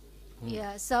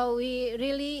 Yeah, so we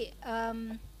really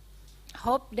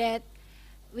hope that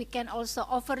we can also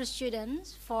offer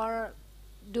students for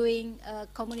doing a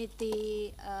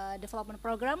community development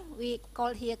program. We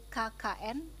call here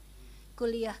KKN,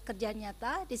 Kuliah Kerja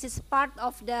Nyata. This is part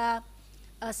of the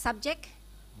subject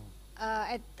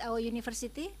at our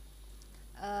university.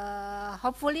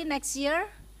 Hopefully next year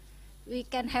we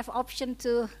can have option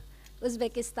to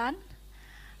Uzbekistan.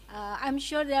 I'm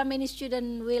sure there are many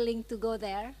students willing to go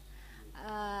there.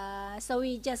 So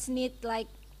we just need like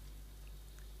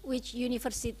which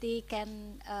university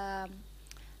can,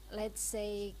 let's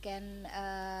say, can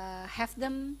have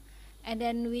them, and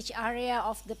then which area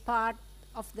of the part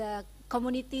of the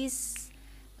communities,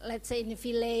 let's say in the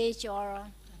village or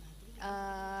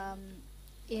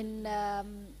in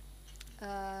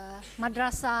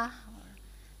madrasah, or,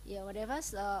 yeah, whatever.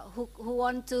 So who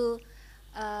want to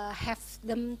have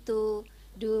them to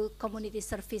do community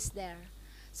service there.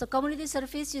 So community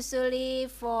service usually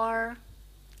for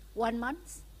 1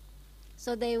 month.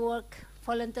 So they work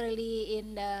voluntarily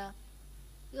in the,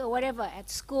 whatever, at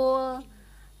school,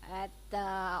 at the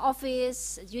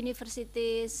office,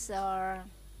 universities, or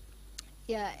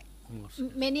yeah,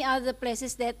 many other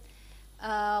places that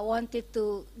wanted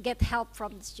to get help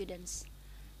from the students.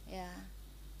 Yeah.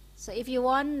 So if you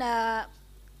want,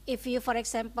 if you, for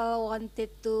example, wanted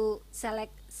to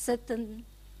select certain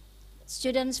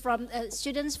students from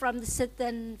the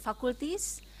certain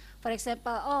faculties, for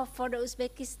example, oh, for the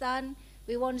Uzbekistan,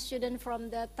 we want students from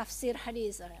the Tafsir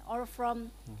Hadith or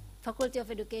from Faculty of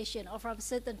Education or from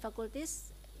certain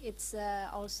faculties, it's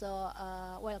also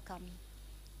welcome.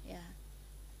 Yeah.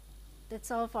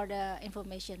 That's all for the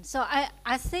information. So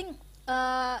I think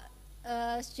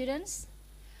students,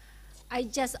 I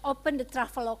just opened the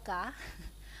Traveloka.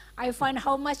 I find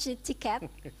how much the ticket,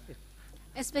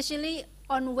 especially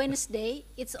on Wednesday,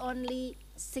 it's only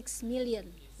 6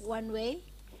 million one way,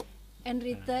 and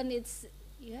return it's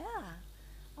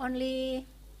only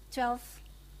 12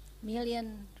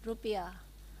 million rupiah.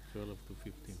 12 to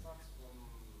 15.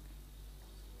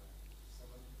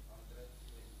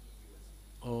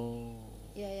 Oh.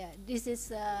 Yeah. This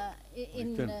is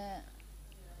in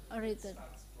return.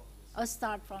 Or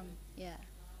start from, yeah.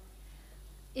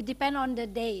 It depends on the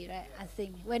day, right? I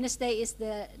think Wednesday is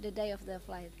the day of the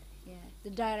flight. Yeah, the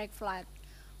direct flight,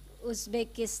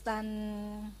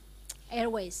 Uzbekistan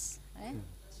Airways. Right?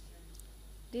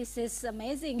 This is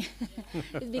amazing.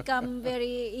 It become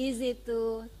very easy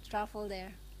to travel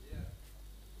there.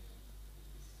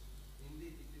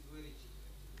 Indeed, it is very cheap.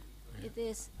 It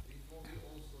is. Before we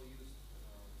also used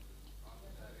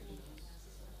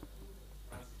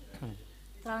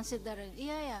Transit direction.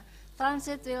 Yeah.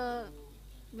 Transit will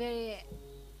very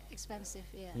expensive.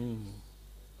 Yeah.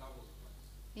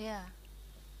 Yeah.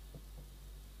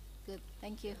 Good.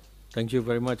 Thank you. Thank you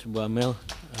very much, Bu Amel.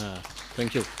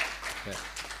 Thank you. Yeah.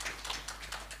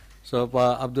 So,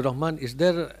 Pak Abdurrahman, is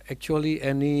there actually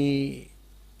any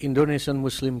Indonesian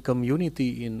Muslim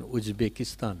community in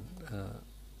Uzbekistan?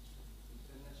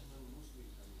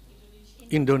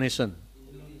 Indonesian.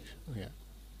 Yeah.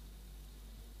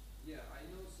 Yeah, I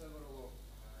know several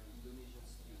Indonesian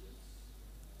students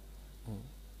in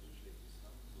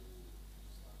Uzbekistan who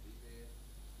study there.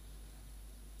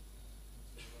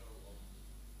 Several of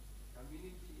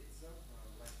community itself,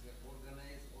 like the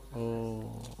organization.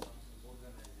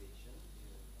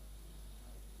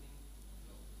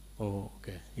 Oh,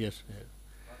 okay. Yes. Yeah.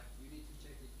 But you need to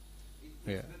check it. It's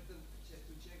Yeah. better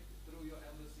to check through your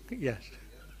embassy. Yes.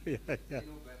 Yeah. They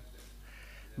know better.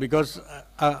 Because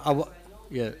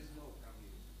yeah. There is no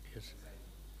community. Yes.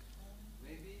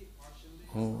 Maybe partially in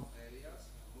some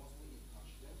areas, mostly in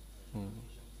Tashkent,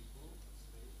 Indonesian people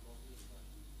stay mostly in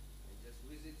Tashkent, and just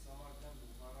visit Samarkand,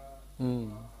 Bukhara,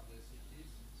 other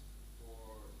cities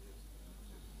for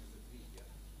just as a free, yeah.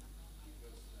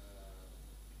 Because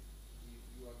if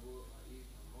you are if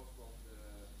most of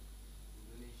the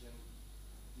Indonesian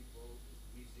people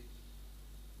visit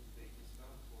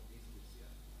Uzbekistan for business,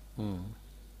 yeah.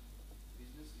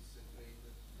 Business is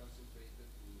concentrated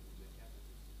in the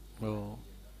capital city. Oh.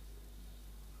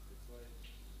 That's why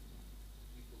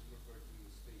people prefer to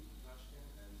stay in Tashkent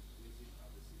and visit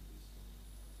other cities.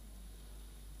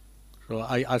 So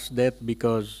I asked that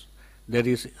because there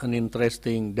is an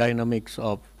interesting dynamics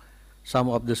of some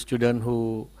of the students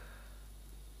who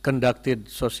conducted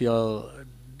social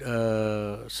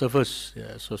service,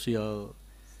 social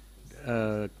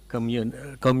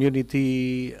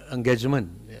community engagement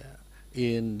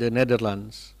in the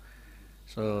Netherlands.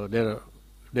 So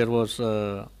there was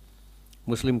a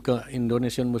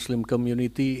Indonesian Muslim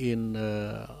community in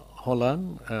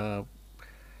Holland,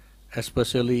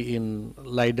 especially in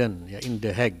Leiden, in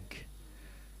The Hague.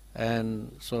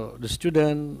 And so the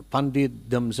students funded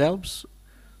themselves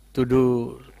to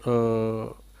do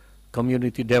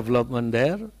community development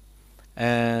there,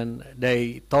 and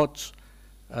they taught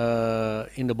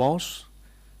in the mosque,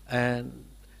 and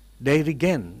they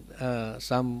regain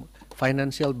some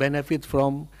financial benefit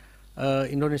from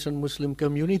Indonesian Muslim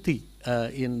community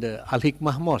in the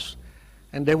Al-Hikmah Mosque,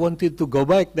 and they wanted to go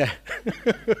back there.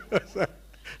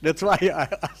 That's why I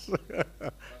asked.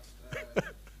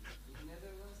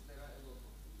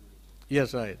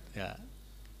 Yes, right. Yeah,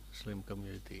 Muslim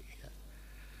community. Yeah.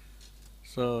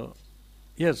 So,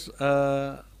 yes,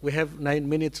 we have 9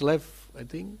 minutes left, I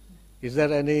think. Is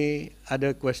there any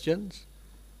other questions?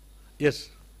 Yes,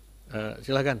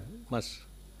 silakan, Mas.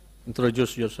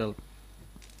 Introduce yourself.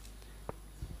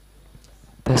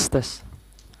 Tes.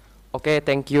 Okay,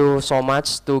 thank you so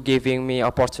much to giving me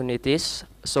opportunities.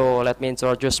 So let me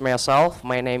introduce myself.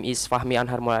 My name is Fahmi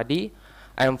Anhar Muladi.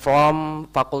 I'm from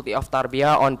Faculty of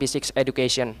Tarbiyah on Physics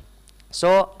Education.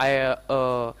 So I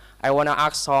wanna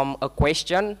ask a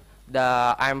question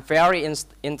that I'm very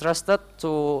interested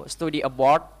to study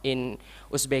abroad in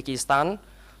Uzbekistan.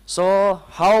 So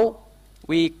how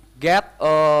we get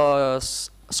a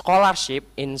scholarship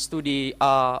in study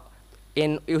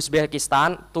in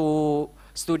Uzbekistan to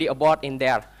study abroad in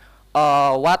there.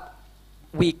 What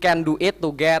we can do it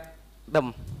to get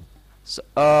them. So,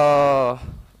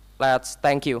 let's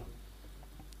thank you.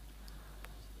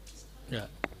 Ya,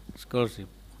 scholarship.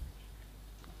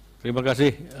 Terima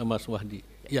kasih Mas Wahdi.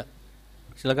 Ya,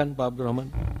 silakan Pak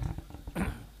Abdurrahman.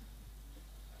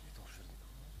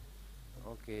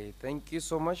 Okay, thank you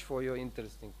so much for your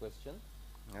interesting question.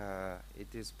 It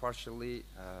is partially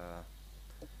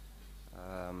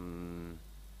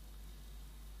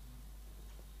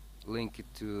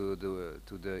linked to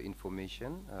the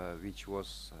information which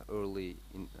was early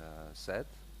said.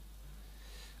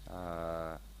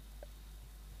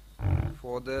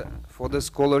 For the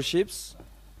scholarships,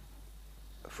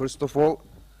 first of all,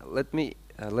 let me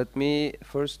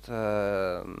first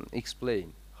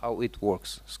explain how it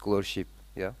works. Scholarship,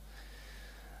 yeah.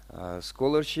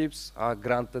 Scholarships are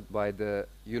granted by the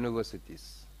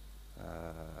universities.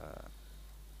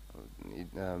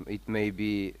 It may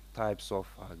be types of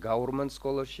government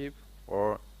scholarship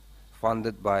or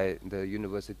funded by the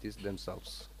universities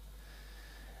themselves.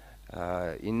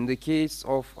 In the case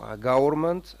of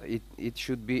government, it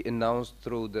should be announced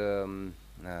through the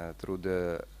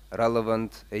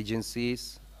relevant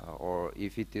agencies, or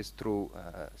if it is through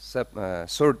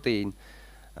certain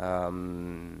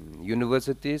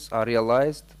universities are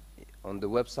realized on the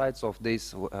websites of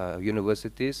these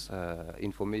universities.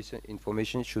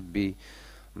 Information should be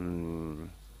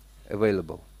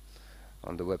available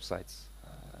on the websites.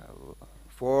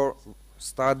 For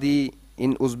study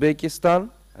in Uzbekistan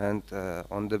and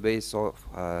on the base of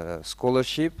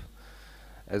scholarship,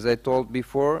 as I told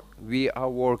before, we are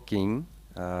working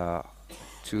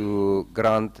to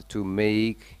grant, to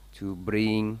make, to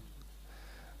bring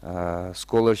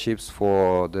scholarships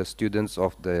for the students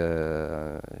of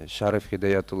the Syarif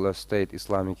Hidayatullah State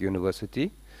Islamic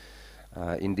University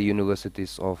in the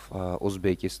universities of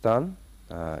Uzbekistan.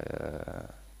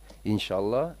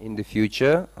 Inshallah, in the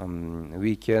future,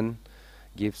 we can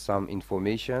give some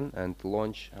information and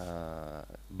launch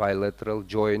bilateral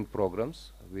joint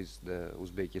programs with the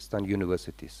Uzbekistan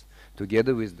universities,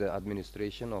 together with the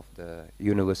administration of the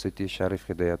University Syarif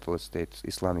Hidayatullah State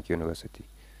Islamic University.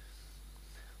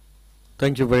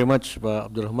 Thank you very much, Pak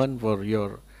Abdurrahman, for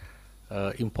your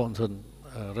important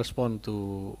response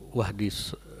to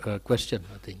Wahdi's question,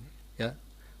 I think. Ya,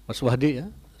 Mas Wahdi, ya.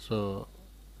 So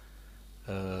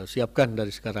siapkan dari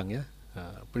sekarang, ya.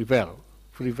 Prepare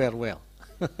well.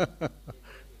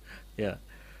 Yeah.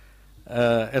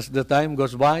 As the time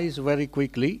goes by very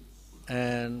quickly,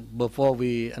 and before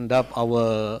we end up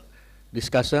our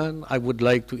discussion, I would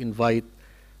like to invite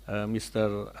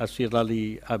Mr.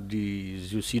 Ashirali Abdi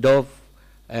Zusidov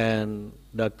and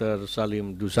Dr.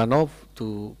 Salim Dusanov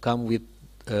to come with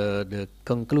the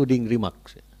concluding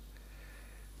remarks.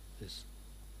 Yes.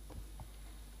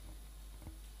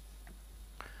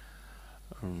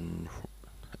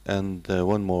 And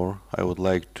one more, I would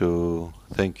like to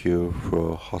thank you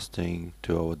for hosting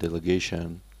to our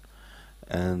delegation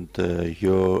and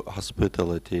your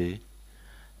hospitality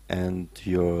and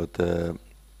your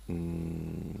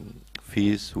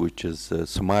fees, which is a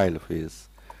smile fees,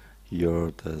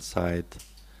 your site,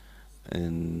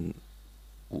 and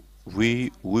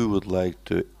we would like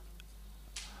to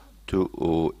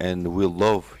and we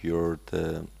love your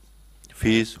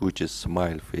fees, which is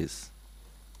smile fees.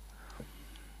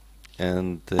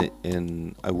 And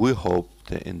we hope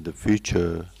that in the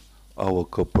future our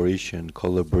collaboration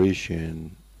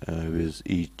with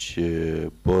each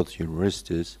both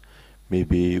universities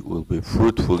maybe will be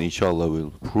fruitful, inshallah will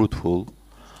be fruitful,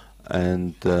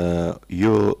 and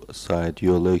your side,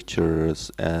 your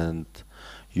lecturers and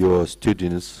your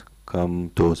students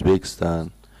come to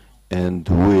Uzbekistan, and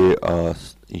we are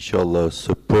inshallah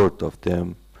support of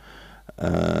them.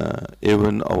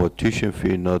 Even our tuition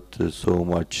fee not so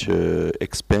much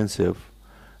expensive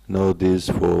nowadays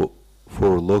for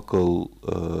local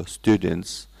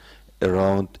students,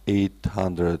 around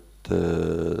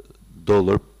 $800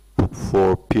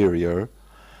 for per year.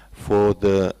 For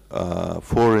the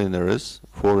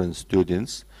foreign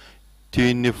students,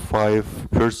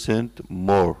 25%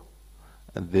 more.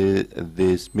 And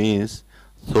this means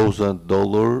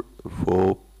 $1,000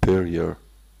 for per year.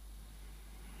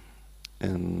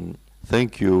 And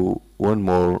thank you one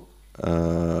more,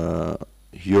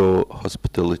 your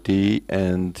hospitality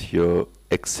and your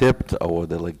accept our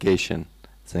delegation.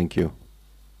 Thank you.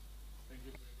 Thank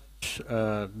you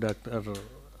very much, Dr.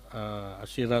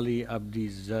 Ashirali Abdi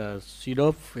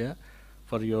Sidov, yeah,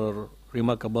 for your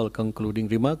remarkable concluding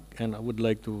remark, and I would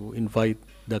like to invite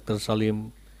Dr.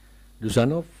 Salim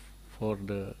Dusanov for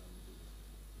the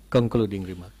concluding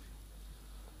remark.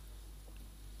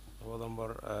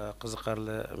 avvalambor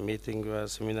qiziqarli miting va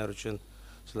seminar uchun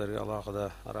sizlarga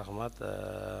alohida rahmat.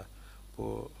 Bu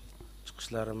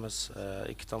chiqishlarimiz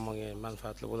ikki tomonga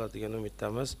manfaatli bo'ladi degan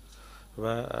umiddamiz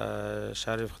va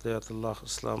Syarif Hidayatullah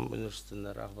Islom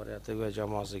universitetining rahbariyati va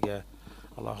jamoasiga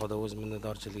alohida o'z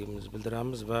minnatdorchiligimizni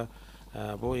bildiramiz va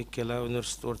bu ikkala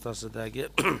universitet o'rtasidagi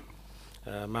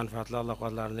manfaatli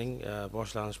aloqalarning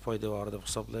boshlanish poydevori deb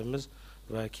hisoblaymiz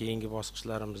va keyingi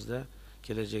bosqichlarimizda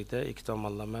kelajakda ikki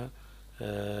tomonlama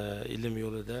ilm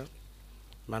yo'lida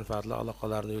manfaatli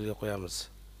aloqalarni yo'lga qo'yamiz.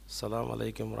 Assalomu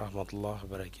alaykum va rahmatullohi va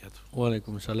barakatuh. Wa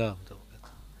alaykum assalam.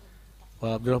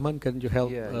 Abdurrahman, can you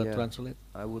help translate?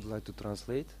 I would like to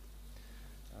translate.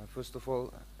 First of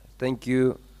all, thank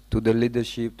you to the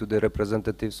leadership, to the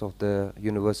representatives of the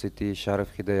university, Syarif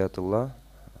Hidayatullah,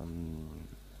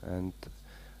 and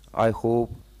I hope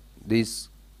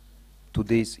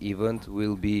today's event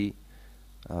will be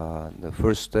the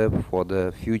first step for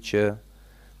the future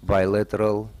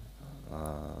bilateral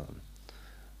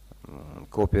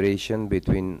cooperation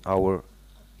between our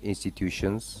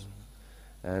institutions,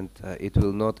 and it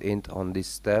will not end on this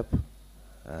step,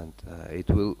 and it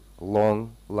will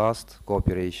long last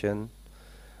cooperation.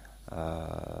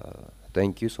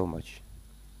 Thank you so much.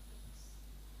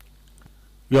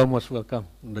 You are most welcome,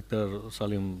 Dr.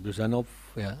 Salim Buzanov,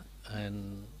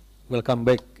 and welcome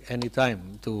back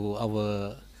anytime to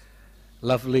our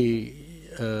lovely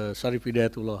Syarif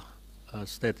Hidayatullah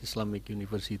State Islamic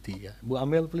University. Bu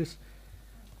Amel, please,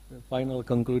 the final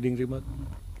concluding remark.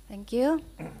 Thank you.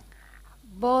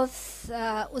 Both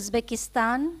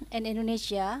Uzbekistan and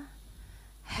Indonesia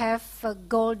have a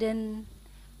golden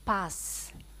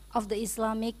past of the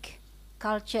Islamic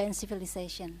culture and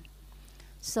civilization.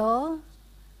 So,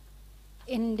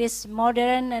 in this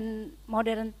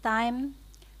modern time,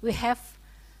 we have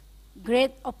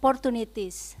great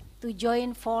opportunities to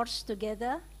join force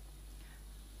together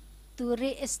to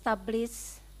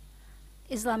re-establish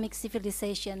Islamic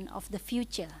civilization of the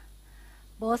future,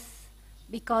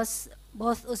 because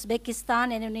both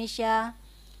Uzbekistan and Indonesia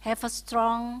have a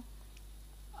strong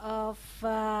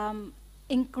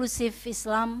inclusive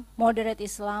Islam, moderate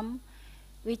Islam,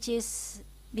 which is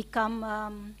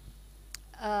become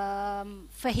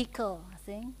vehicle, I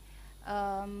think,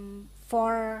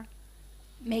 for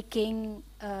making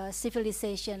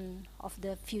civilization of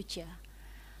the future.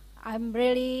 I'm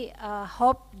really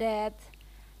hope that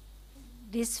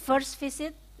this first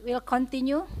visit will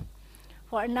continue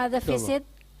for another visit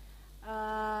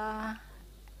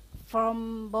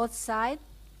from both sides,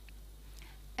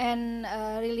 and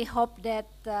really hope that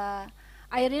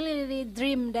I really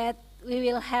dream that we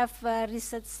will have a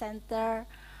research center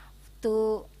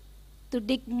to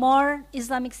dig more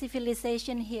Islamic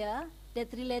civilization here that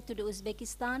relate to the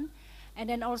Uzbekistan, and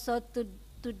then also to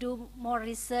do more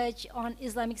research on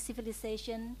Islamic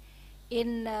civilization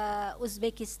in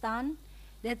Uzbekistan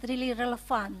that really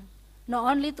relevant, not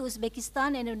only to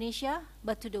Uzbekistan and Indonesia,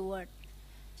 but to the world.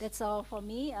 That's all for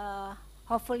me.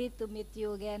 Hopefully to meet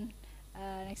you again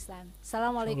next time.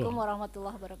 Assalamualaikum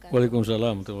warahmatullahi wabarakatuh.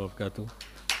 Waalaikumsalam warahmatullahi wabarakatuh.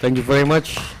 Thank you very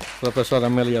much, Professor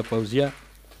Amelia Fauzia,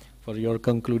 for your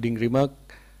concluding remark.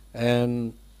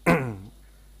 And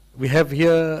we have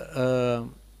here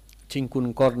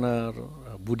Cingkun Corner,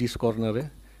 Buddhist Corner,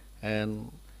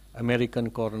 and American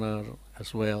Corner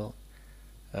as well.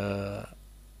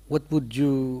 What would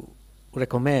you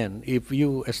recommend if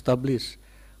you establish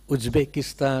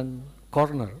Uzbekistan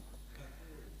Corner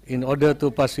in order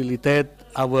to facilitate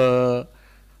our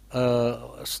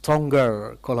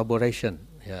stronger collaboration?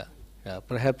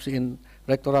 Perhaps in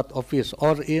Rectorate office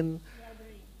or in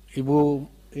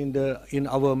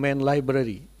our main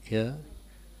library.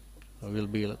 Will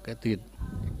be located.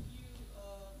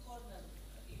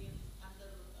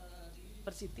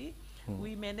 University,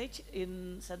 we manage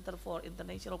in Center for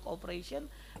International Cooperation,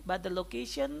 but the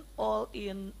location all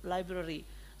in library.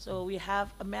 So we have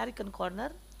American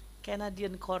Corner,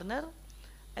 Canadian Corner,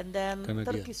 and then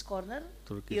Turkish Corner,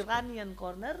 Iranian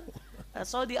Corner,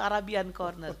 Saudi Arabian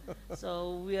Corner.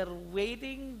 So we are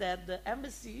waiting that the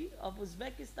embassy of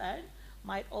Uzbekistan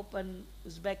might open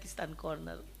Uzbekistan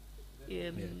Corner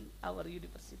in our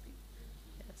university.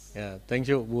 Yes. Thank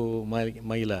you, Bu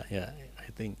Maila. I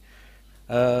think.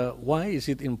 Why is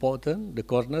it important, the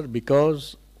corner?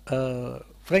 Because,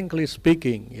 frankly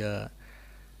speaking,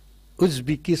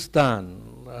 Uzbekistan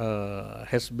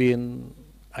has been,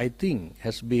 I think,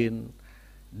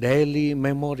 daily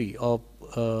memory of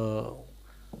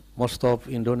most of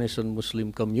Indonesian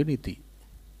Muslim community.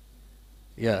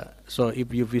 So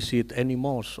if you visit any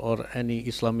mosque or any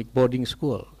Islamic boarding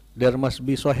school, there must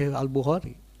be Sahih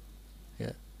al-Bukhari.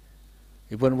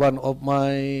 Even one of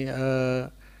my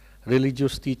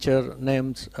religious teacher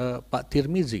named Pak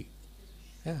Tirmizi.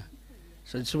 Yeah,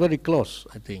 so it's very close,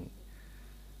 I think.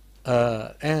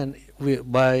 And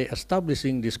by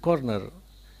establishing this corner,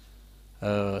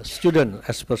 students,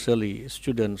 especially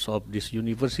students of this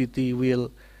university,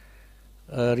 will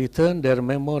return their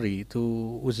memory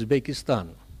to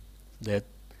Uzbekistan, that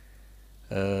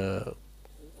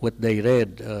what they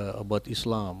read about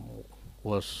Islam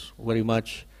was very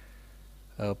much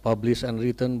published and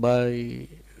written by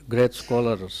great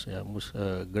scholars,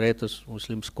 greatest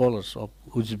Muslim scholars of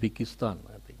Uzbekistan,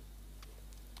 I think.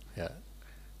 Yeah,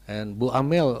 and Bu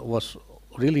Amel was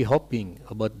really hoping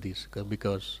about this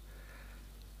because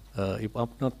if I'm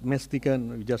not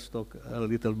mistaken, we just talk a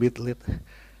little bit later,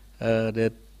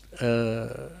 that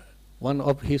one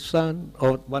of his son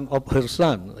or one of her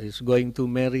son is going to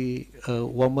marry a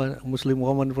woman, Muslim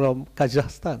woman from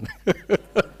Kazakhstan.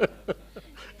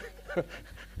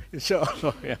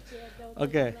 Inshallah, yeah.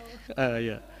 Okay,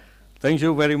 yeah. Thank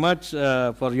you very much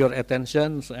for your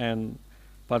attention and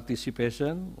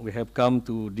participation. We have come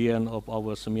to the end of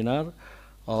our seminar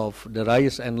of the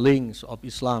rise and links of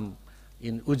Islam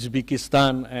in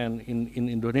Uzbekistan and in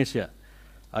Indonesia.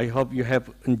 I hope you have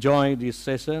enjoyed this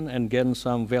session and gained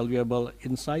some valuable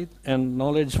insight and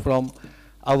knowledge from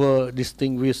our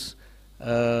distinguished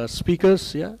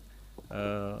speakers, yeah?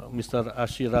 Mr.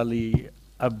 Ashir Ali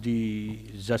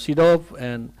Abdi Zasidov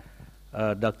and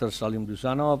Dr. Salim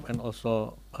Dusanov, and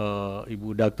also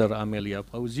Ibu Dr. Amelia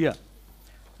Fauzia.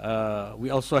 We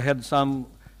also had some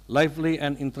lively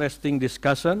and interesting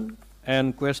discussion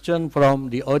and question from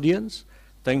the audience.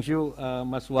 Thank you,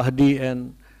 Mas Wahdi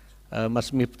and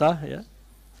Mas Miftah.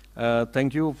 Yeah.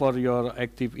 Thank you for your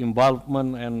active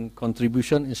involvement and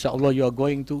contribution. Inshallah, you are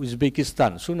going to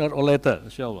Uzbekistan sooner or later,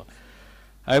 inshallah.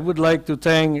 I would like to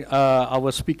thank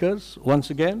our speakers once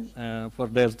again for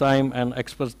their time and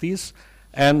expertise,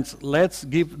 and let's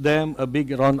give them a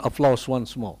big round of applause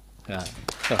once more. Yeah.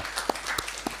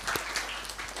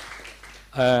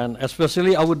 And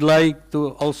especially I would like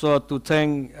to also to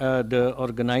thank the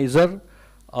organizer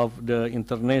of the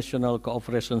International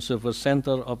Cooperation Service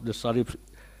Center of the Syarif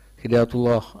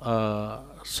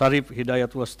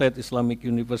Hidayatullah State Islamic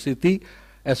University,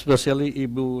 especially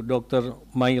Ibu Dr.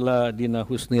 Maila Dina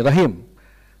Husni Rahim,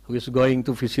 who is going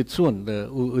to visit soon the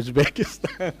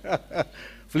Uzbekistan.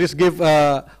 Please give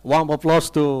a warm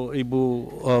applause to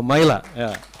Ibu Maila.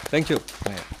 Yeah. Thank you.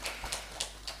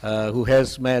 Who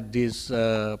has made this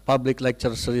public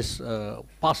lecture series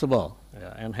possible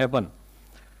and happen.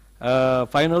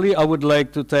 Finally, I would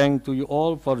like to thank to you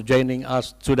all for joining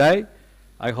us today.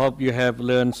 I hope you have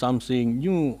learned something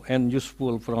new and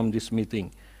useful from this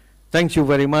meeting. Thank you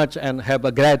very much and have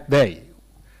a great day.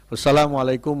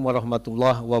 Wassalamualaikum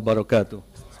warahmatullahi wabarakatuh.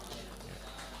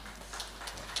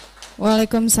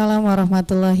 Waalaikumsalam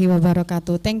warahmatullahi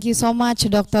wabarakatuh. Thank you so much,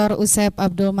 Dr. Usep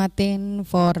Abdul Matin,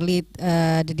 for lead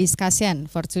the discussion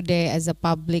for today as a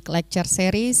public lecture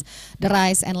series, The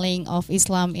Rise and Laying of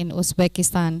Islam in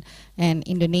Uzbekistan and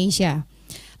Indonesia.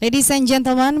 Ladies and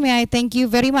gentlemen, may I thank you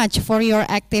very much for your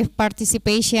active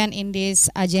participation in this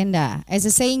agenda. As the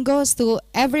saying goes, to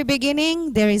every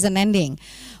beginning, there is an ending.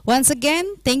 Once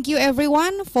again, thank you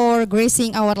everyone for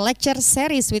gracing our lecture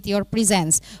series with your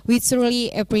presence. We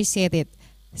truly appreciate it.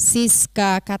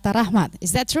 Siska Kata Rahmat,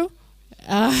 is that true?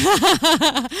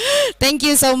 Thank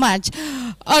you so much.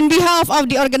 On behalf of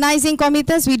the organizing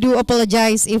committees, we do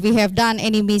apologize if we have done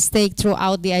any mistake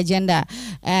throughout the agenda.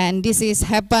 And this is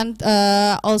happened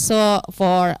also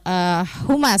for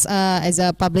Humas as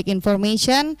a public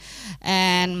information.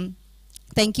 And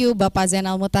thank you Bapak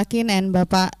Zainal Mutakin and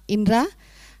Bapak Indra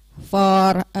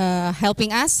for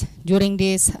helping us during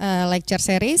this lecture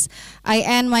series. I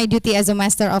end my duty as a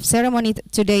master of ceremony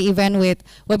today event with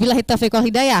wabillahi taufiq wal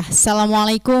hidayah.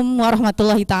 Assalamualaikum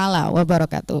warahmatullahi taala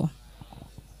wabarakatuh.